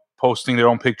posting their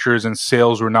own pictures and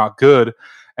sales were not good,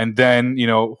 and then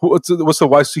what's the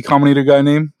YC Combinator guy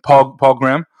name? Paul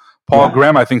Graham.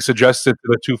 Graham, I think, suggested to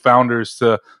the two founders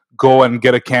to go and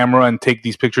get a camera and take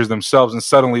these pictures themselves, and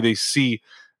suddenly they see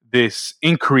this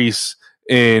increase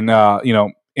in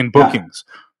bookings.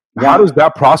 How does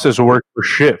that process work for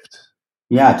Shift?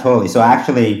 Yeah, totally. So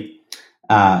actually,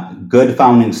 good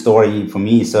founding story for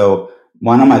me. So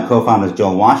one of my co-founders,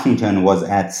 Joel Washington, was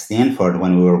at Stanford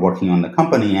when we were working on the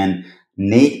company, and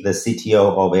Nate, the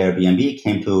CTO of Airbnb,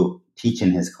 came to teach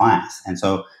in his class. And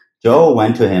so Joel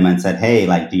went to him and said, "Hey,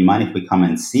 do you mind if we come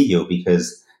and see you?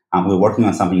 Because we're working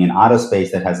on something in auto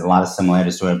space that has a lot of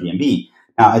similarities to Airbnb."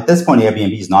 Now, at this point,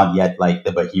 Airbnb is not yet like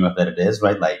the behemoth that it is,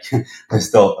 right? They're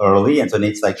still early. And so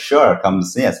Nate's like, "Sure, come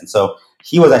see us." And so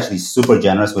he was actually super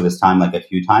generous with his time, a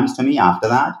few times to me after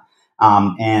that.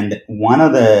 And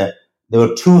there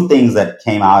were two things that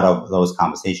came out of those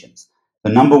conversations.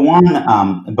 The number one,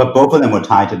 but both of them were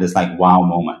tied to this wow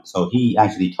moment. So he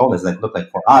actually told us look,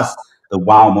 for us, the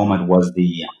wow moment was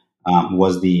the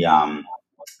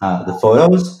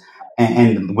photos.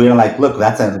 And we're like, look,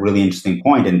 that's a really interesting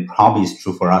point, and probably is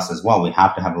true for us as well. We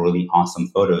have to have really awesome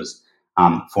photos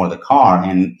for the car.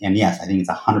 And yes, I think it's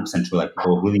 100% true.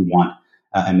 People really want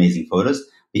amazing photos.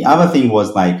 The other thing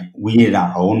was we needed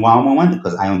our own wow moment,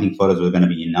 because I don't think photos were going to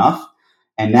be enough.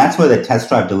 And that's where the test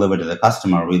drive delivered to the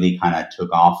customer really kind of took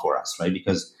off for us, right?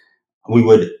 Because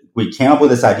we came up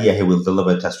with this idea, hey, we'll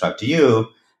deliver a test drive to you.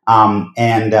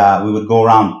 And we would go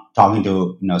around talking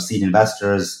to seed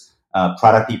investors,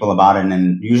 product people about it. And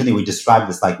then usually we describe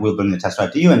this we'll bring the test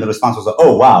drive to you. And the response was,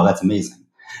 "Oh, wow, that's amazing."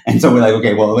 And so we're like,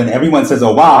 okay, well, when everyone says,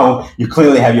 "Oh, wow," you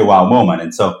clearly have your wow moment.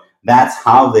 And so that's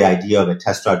how the idea of a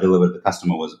test drive delivered to the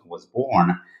customer was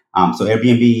born. So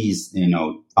Airbnb's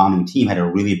founding team had a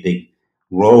really big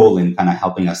role in kind of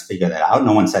helping us figure that out.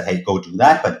 No one said, "Hey, go do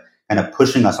that," but kind of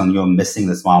pushing us on, you're missing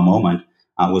this wow moment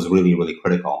was really, really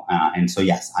critical. And so,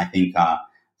 yes, I think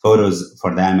photos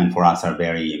for them and for us are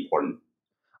very important.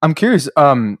 I'm curious,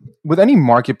 with any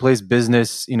marketplace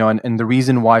business, and the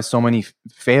reason why so many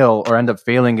fail or end up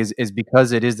failing is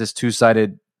because it is this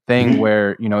two-sided thing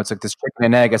where, it's like this chicken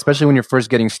and egg, especially when you're first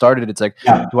getting started. It's like,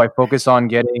 do I focus on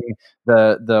getting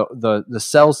the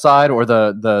sell side or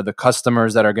the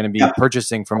customers that are going to be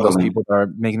purchasing from those people that are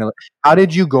making it? How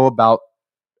did you go about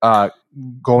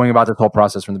going about this whole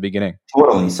process from the beginning?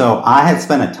 Totally. So I had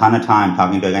spent a ton of time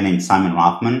talking to a guy named Simon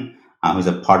Rothman, who's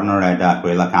a partner at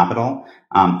Gorilla Capital,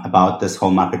 about this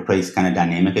whole marketplace kind of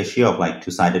dynamic issue of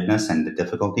two-sidedness and the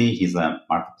difficulty. He's a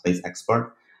marketplace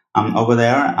expert over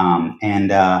there.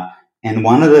 And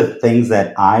one of the things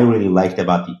that I really liked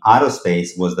about the auto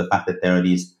space was the fact that there are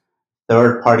these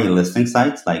third-party listing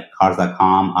sites like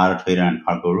Cars.com, AutoTrader, and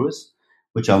CarGurus,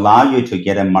 which allow you to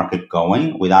get a market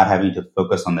going without having to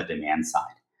focus on the demand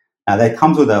side. Now, that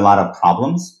comes with a lot of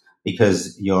problems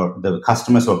because the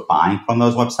customers who are buying from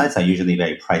those websites are usually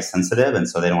very price sensitive, and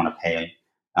so they don't want to pay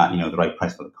the right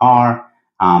price for the car,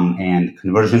 and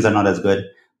conversions are not as good.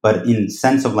 But in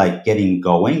sense of getting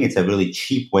going, it's a really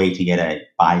cheap way to get a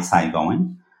buy side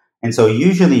going. And so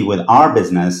usually with our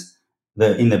business,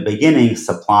 in the beginning,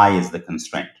 supply is the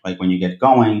constraint. When you get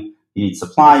going, you need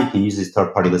supply. You can use these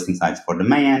third-party listing sites for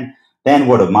demand. Then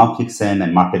word of mouth kicks in,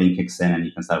 and marketing kicks in, and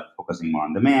you can start focusing more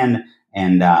on demand.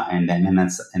 And then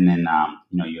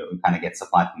you kind of get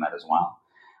supply from that as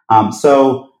well.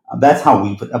 So that's how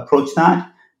we approach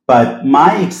that. But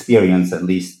my experience, at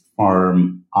least for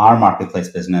our marketplace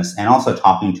business, and also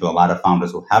talking to a lot of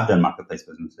founders who have done marketplace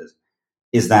businesses,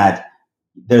 is that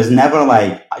there's never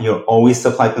you're always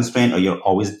supply constrained or you're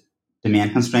always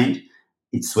demand constrained.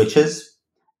 It switches.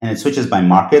 And it switches by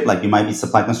market. You might be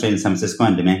supply constrained in San Francisco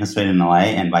and demand constrained in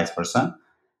LA, and vice versa.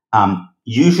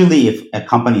 Usually, if a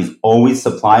company is always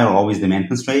supply or always demand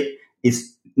constrained,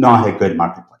 it's not a good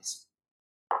marketplace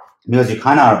because you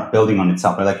kind of are building on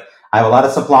itself. Right? Like I have a lot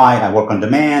of supply, I work on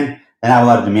demand. Then I have a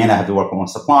lot of demand, I have to work on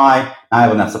supply. Now I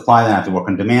have enough supply, then I have to work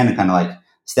on demand and kind of like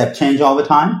step change all the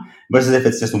time. Versus if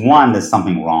it's just one, there's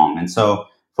something wrong. And so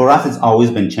for us, it's always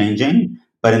been changing.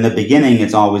 But in the beginning,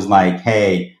 it's always like,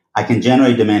 hey, I can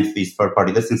generate demand for these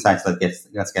third-party listing sites.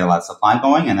 Let's get a lot of supply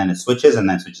going, and then it switches, and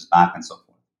then switches back, and so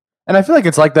forth. And I feel like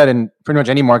it's like that in pretty much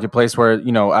any marketplace where,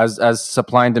 as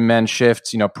supply and demand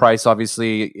shifts, price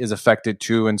obviously is affected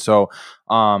too. And so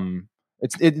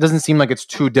it doesn't seem like it's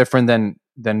too different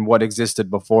than what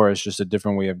existed before. It's just a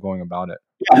different way of going about it.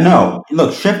 Yeah, no,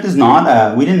 look, shift is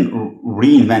not, we didn't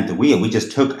reinvent the wheel. We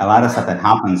just took a lot of stuff that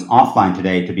happens offline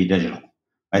today to be digital,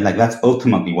 right? Like that's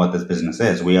ultimately what this business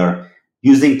is. We are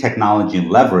using technology and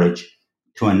leverage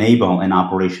to enable an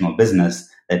operational business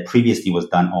that previously was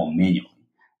done all manually.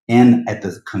 And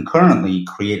concurrently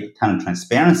create a ton of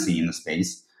transparency in the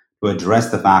space to address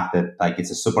the fact that like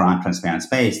it's a super untransparent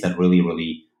space that really,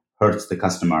 really hurts the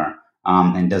customer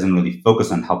and doesn't really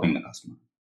focus on helping the customer.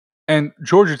 And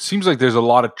George, it seems like there's a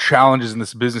lot of challenges in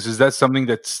this business. Is that something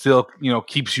that still,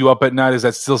 keeps you up at night? Is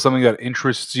that still something that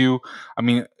interests you? I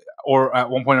mean, or at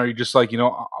one point, are you just like,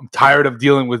 I'm tired of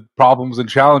dealing with problems and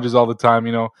challenges all the time?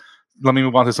 Let me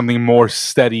move on to something more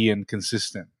steady and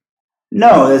consistent.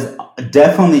 No, there's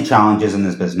definitely challenges in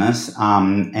this business. Look,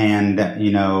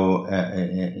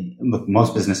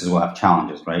 most businesses will have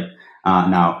challenges, right?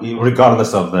 Now,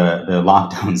 regardless of the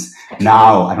lockdowns,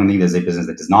 now I don't think there's a business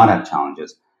that does not have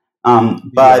challenges.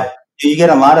 But you get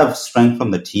a lot of strength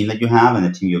from the team that you have and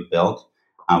the team you've built.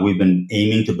 We've been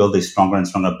aiming to build a stronger and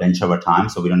stronger bench over time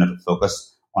so we don't have to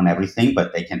focus on everything,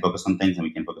 but they can focus on things and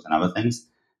we can focus on other things.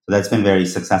 So that's been very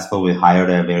successful. We hired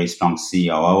a very strong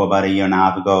COO about a year and a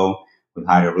half ago. We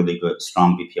hired a really good,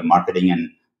 strong VP of marketing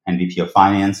and VP of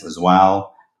finance as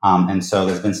well. And so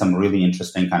there's been some really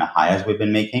interesting kind of hires we've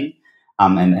been making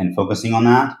and focusing on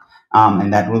that.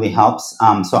 And that really helps.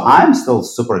 So I'm still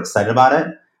super excited about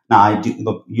it. Now,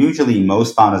 usually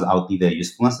most founders outlive their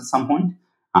usefulness at some point.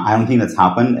 I don't think that's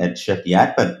happened at Shift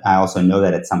yet, but I also know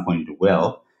that at some point it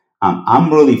will.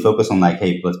 I'm really focused on like,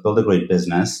 hey, let's build a great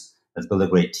business. Let's build a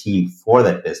great team for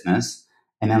that business.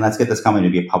 And then let's get this company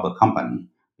to be a public company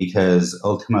because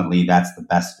ultimately that's the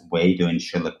best way to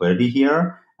ensure liquidity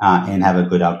here and have a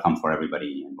good outcome for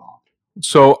everybody involved.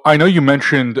 So I know you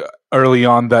mentioned early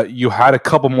on that you had a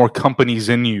couple more companies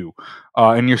in you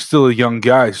and you're still a young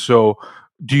guy. So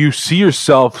do you see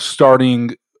yourself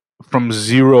starting from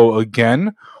zero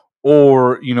again?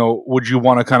 Or, would you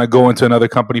want to kind of go into another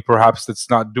company perhaps that's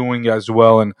not doing as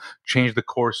well and change the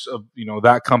course of,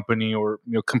 that company or,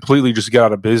 completely just get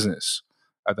out of business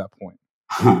at that point?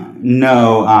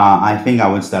 No, I think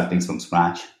I would start things from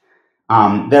scratch.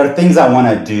 There are things I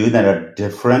want to do that are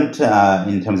different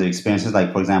in terms of experiences.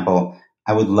 Like, for example,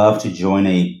 I would love to join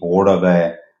a board of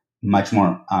a much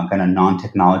more kind of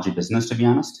non-technology business, to be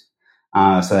honest.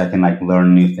 So that I can like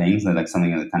learn new things and like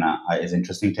something that kind of is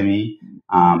interesting to me.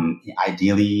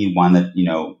 Ideally, one that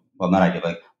not ideally.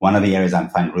 Like one of the areas I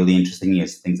find really interesting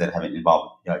is things that have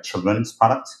involved children's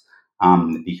products.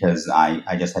 Because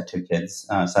I just had 2 kids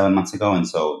 7 months ago, and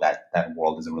so that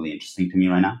world is really interesting to me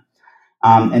right now.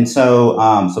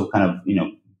 So kind of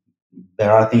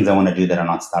there are things I want to do that are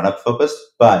not startup focused,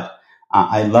 but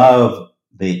I love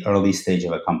the early stage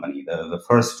of a company. The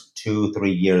first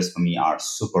 2-3 years for me are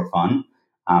super fun.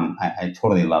 I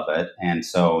totally love it. And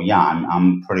so, yeah,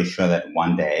 I'm pretty sure that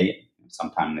one day,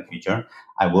 sometime in the future,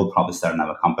 I will probably start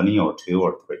another company or 2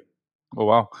 or 3. Oh,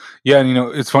 wow. Yeah. And,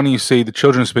 it's funny you say the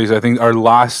children's space. I think our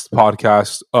last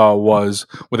podcast was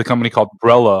with a company called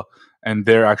Brella, and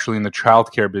they're actually in the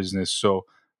childcare business. So,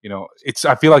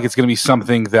 I feel like it's going to be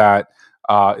something that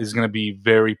is going to be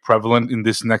very prevalent in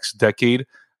this next decade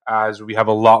as we have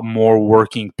a lot more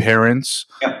working parents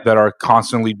that are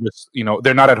constantly just,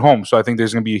 they're not at home. So I think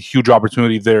there's going to be a huge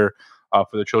opportunity there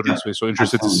for the children's space. So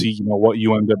interested to see, what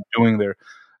you end up doing there.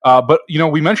 But,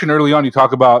 we mentioned early on, you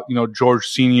talk about, George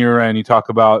Sr. and you talk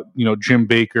about, Jim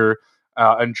Baker.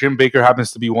 And Jim Baker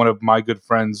happens to be one of my good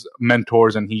friends'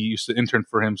 mentors, and he used to intern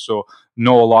for him. So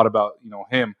know a lot about,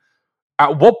 him.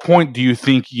 At what point do you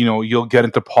think, you'll get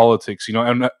into politics,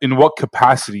 and in what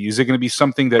capacity? Is it going to be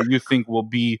something that you think will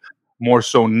be more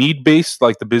so need-based,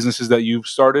 like the businesses that you've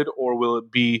started, or will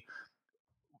it be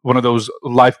one of those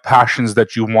life passions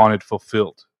that you wanted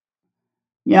fulfilled?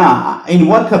 Yeah, in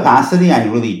what capacity, I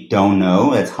really don't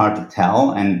know. It's hard to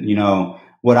tell. And,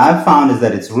 what I've found is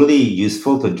that it's really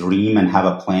useful to dream and have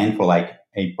a plan for like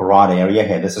a broad area.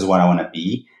 Hey, this is what I want to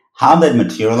be. How that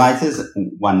materializes,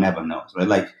 one never knows, right?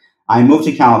 Like I moved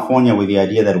to California with the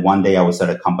idea that one day I would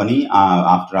start a company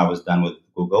after I was done with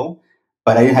Google.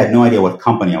 but I had no idea what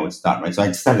company I would start, right? So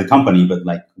I started the company, but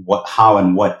like what, how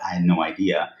and what, I had no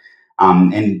idea.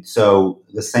 And so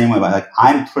the same way, like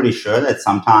I'm pretty sure that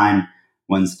sometime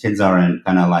when kids are in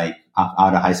kind of like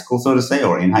out of high school, so to say,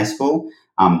 or in high school,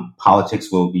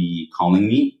 politics will be calling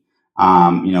me.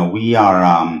 We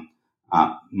are,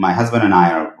 my husband and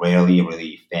I are rarely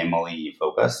really family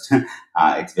focused.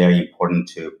 It's very important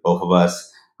to both of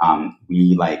us.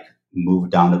 We like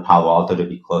moved down to Palo Alto to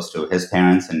be close to his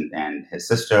parents and his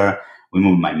sister. We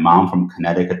moved my mom from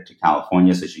Connecticut to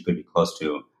California so she could be close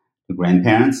to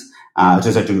grandparents, to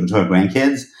her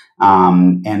grandkids.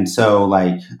 And so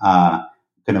like,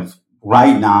 kind of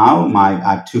right now, I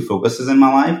have two focuses in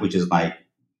my life, which is like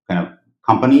kind of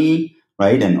company,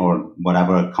 right? Or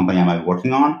whatever company I might be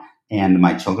working on, and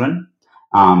my children.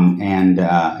 And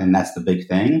that's the big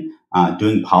thing.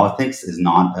 Doing politics is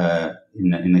not,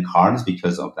 in the cards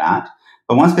because of that.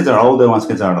 But once kids are older, once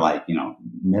kids are like,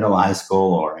 middle high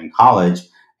school or in college,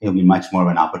 it'll be much more of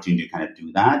an opportunity to kind of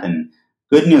do that. And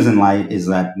good news in life is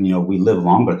that, we live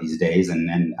longer these days.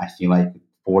 And I feel like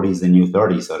 40 is the new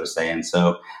 30, so to say. And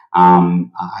so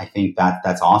I think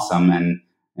that's awesome. And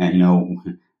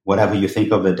whatever you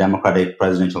think of the Democratic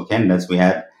presidential candidates, we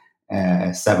had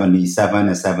a 77,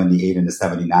 a 78, and a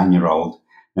 79-year-old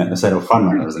set of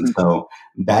frontrunners. And so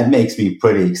that makes me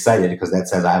pretty excited because that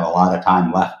says I have a lot of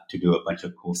time left to do a bunch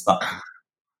of cool stuff.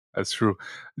 That's true.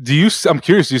 I'm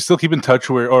curious, do you still keep in touch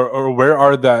or where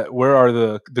are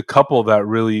the couple that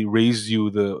really raised you,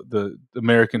 the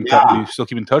American couple? Do you still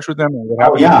keep in touch with them? Or what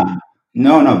happened? Yeah.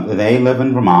 No, they live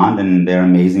in Vermont and they're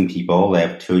amazing people. They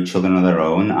have two children of their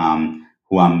own,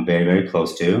 who I'm very, very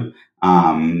close to.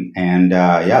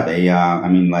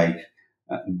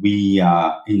 We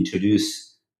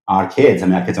introduce our kids. I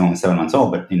mean, our kids are only 7 months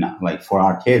old, but like for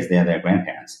our kids, they're their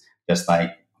grandparents, just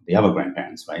like the other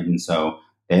grandparents, right? And so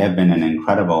they have been an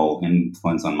incredible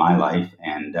influence on my life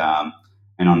and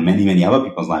on many, many other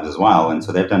people's lives as well. And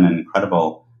so they've done an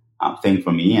incredible thing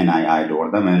for me, and I adore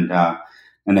them, and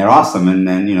they're awesome. And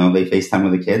then they FaceTime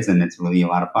with the kids, and it's really a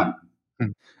lot of fun.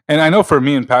 And I know for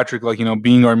me and Patrick, like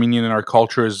being Armenian in our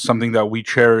culture is something that we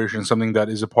cherish and something that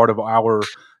is a part of our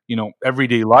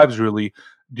everyday lives. Really,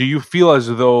 do you feel as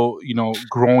though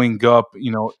growing up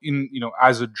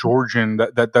as a Georgian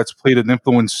that's played an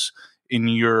influence in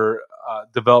your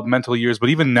developmental years, but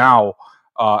even now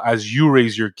as you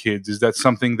raise your kids, is that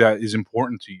something that is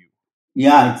important to you?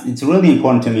 Yeah, it's really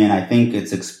important to me, and I think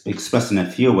it's expressed in a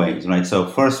few ways, right? So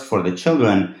first, for the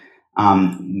children, I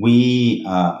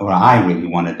really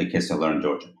wanted the kids to learn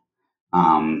Georgian.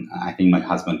 I think my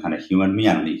husband kind of humored me.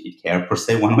 I don't think he'd care per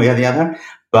se one way or the other,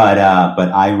 but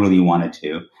I really wanted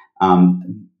to.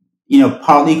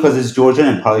 Partly because it's Georgian,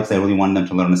 and partly because I really wanted them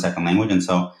to learn a second language. And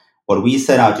so, what we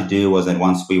set out to do was that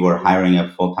once we were hiring a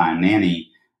full-time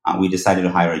nanny, we decided to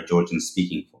hire a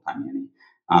Georgian-speaking full-time nanny.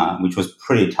 Which was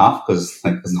pretty tough because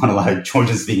there's not a lot of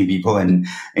Georgian-speaking people in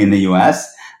the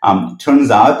U.S.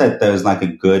 Turns out that there's like a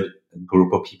good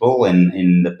group of people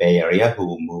in the Bay Area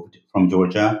who moved from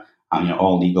Georgia,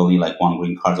 all legally, like won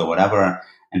green cards or whatever,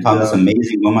 and found this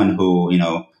amazing woman who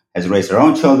has raised her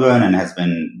own children and has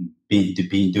been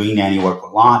doing nanny work a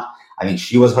lot. I think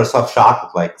she was herself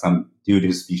shocked, like some dude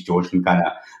who speaks Georgian kind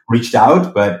of reached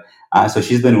out, but so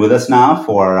she's been with us now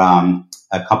for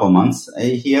a couple months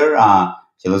here.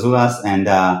 She lives with us, and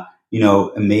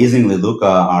amazingly, Luca,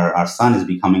 our son, is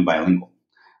becoming bilingual.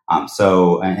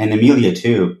 And Amelia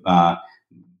too, but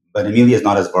Amelia is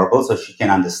not as verbal, so she can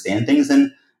understand things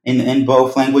in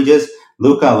both languages.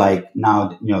 Luca, like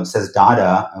now, says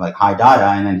 "dada," like "hi,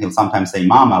 dada," and then he'll sometimes say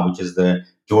 "mama," which is the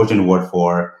Georgian word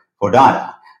for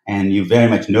dada, and you very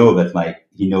much know that like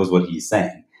he knows what he's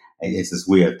saying. It's this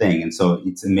weird thing, and so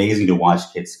it's amazing to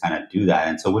watch kids kind of do that.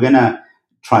 And so we're gonna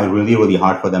try really, really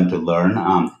hard for them to learn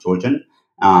Georgian,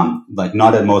 like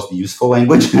not the most useful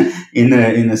language in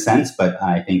the sense, but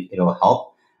I think it'll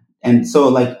help. And so,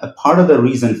 like a part of the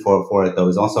reason for it though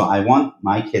is also I want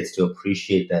my kids to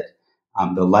appreciate that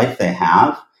the life they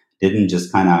have didn't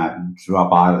just kind of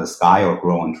drop out of the sky or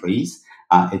grow on trees.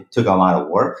 It took a lot of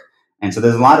work, and so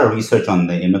there's a lot of research on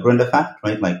the immigrant effect,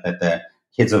 right? Like that the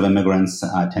kids of immigrants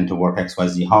tend to work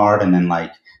XYZ hard, and then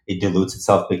like it dilutes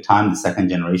itself big time the second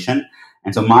generation.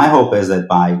 And so my hope is that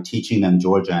by teaching them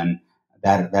Georgian,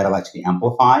 that'll actually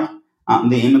amplify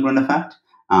the immigrant effect.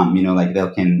 Like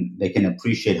they can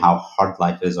appreciate how hard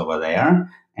life is over there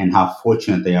and how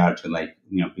fortunate they are to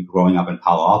be growing up in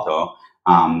Palo Alto,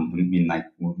 like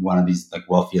one of these like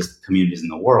wealthiest communities in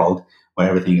the world where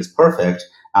everything is perfect,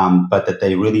 but that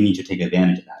they really need to take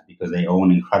advantage of that because they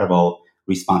own incredible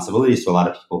responsibilities to a lot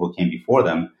of people who came before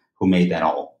them who made that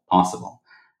all possible.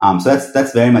 So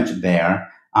that's very much there.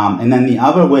 And then the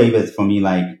other way is for me,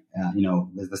 like,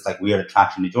 there's this like weird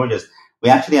attraction to Georgia. We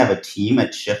actually have a team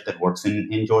at Shift that works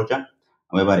in Georgia.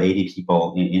 We have about 80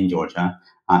 people in Georgia.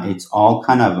 It's all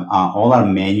kind of all our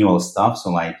manual stuff. So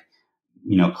like,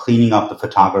 cleaning up the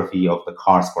photography of the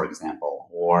cars, for example,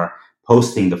 or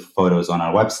posting the photos on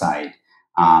our website,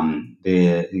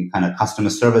 the kind of customer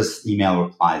service email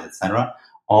replies, etc.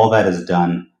 All that is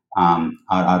done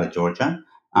out of Georgia.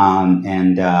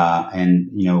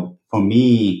 For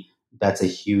me, that's a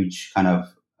huge kind of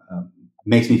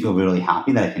makes me feel really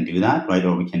happy that I can do that, right?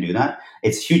 Or we can do that.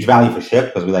 It's huge value for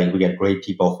Shift because we get great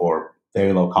people for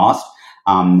very low cost.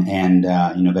 They've been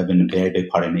a very big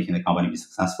part of making the company be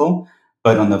successful.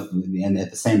 But and at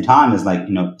the same time,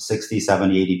 there's 60,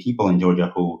 70, 80 people in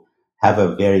Georgia who have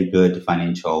a very good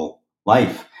financial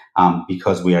life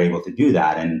because we are able to do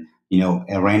that. And,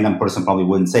 a random person probably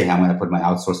wouldn't say, hey, I'm going to put my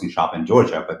outsourcing shop in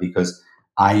Georgia. But because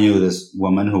I knew this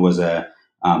woman who was a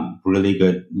really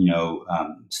good,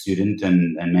 student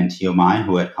and mentee of mine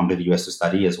who had come to the U.S. to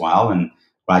study as well and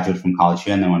graduated from college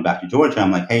here and then went back to Georgia.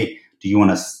 I'm like, hey, do you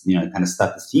want to, kind of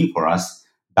start this team for us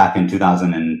back in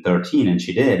 2013? And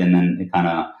she did. And then it kind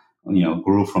of,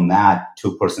 grew from that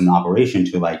 2-person operation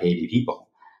to like 80 people.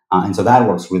 And so that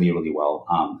works really, really well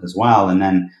as well. And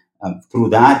then through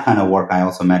that kind of work, I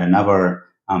also met another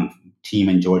team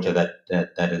in Georgia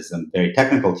that is a very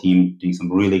technical team doing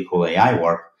some really cool AI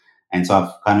work. And so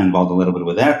I've kind of involved a little bit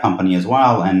with their company as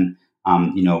well, and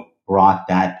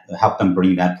helped them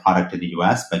bring that product to the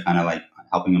US by kind of like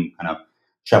helping them kind of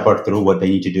shepherd through what they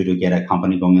need to do to get a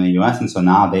company going in the US. And so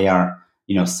now they are,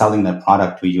 selling their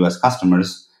product to US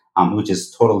customers, which is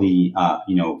totally,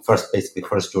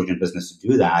 first Georgian business to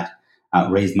do that,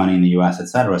 raise money in the US, et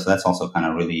cetera. So that's also kind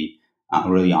of really,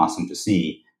 really awesome to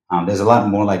see. There's a lot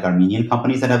more like Armenian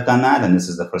companies that have done that, and this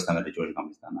is the first time that the Georgian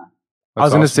company's done that. I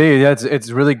was going to say, yeah,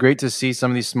 it's really great to see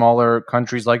some of these smaller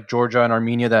countries like Georgia and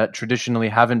Armenia that traditionally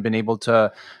haven't been able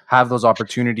to have those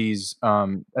opportunities,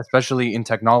 especially in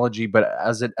technology. But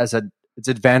as it's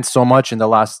advanced so much in the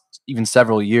last even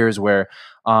several years, where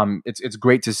it's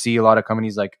great to see a lot of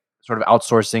companies like sort of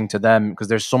outsourcing to them because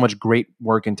there's so much great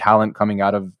work and talent coming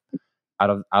out of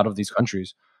these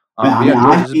countries. Georgia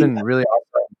has been really awesome.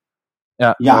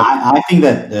 I think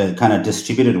that the kind of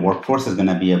distributed workforce is going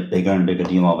to be a bigger and bigger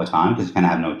deal all the time because you kind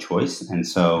of have no choice. And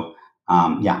so,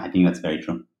 I think that's very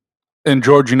true. And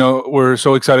George, we're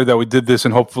so excited that we did this,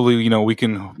 and hopefully, we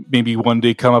can maybe one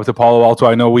day come up to Palo Alto.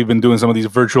 I know we've been doing some of these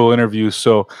virtual interviews,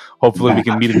 so hopefully we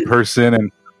can meet in person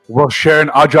and we'll share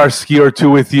an Ajar ski or two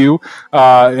with you,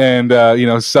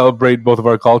 and celebrate both of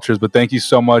our cultures. But thank you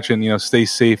so much, and stay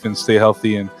safe and stay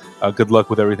healthy, and good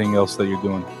luck with everything else that you're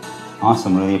doing.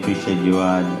 Awesome. Really appreciate you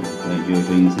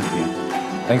doing this interview.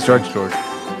 Thanks, George.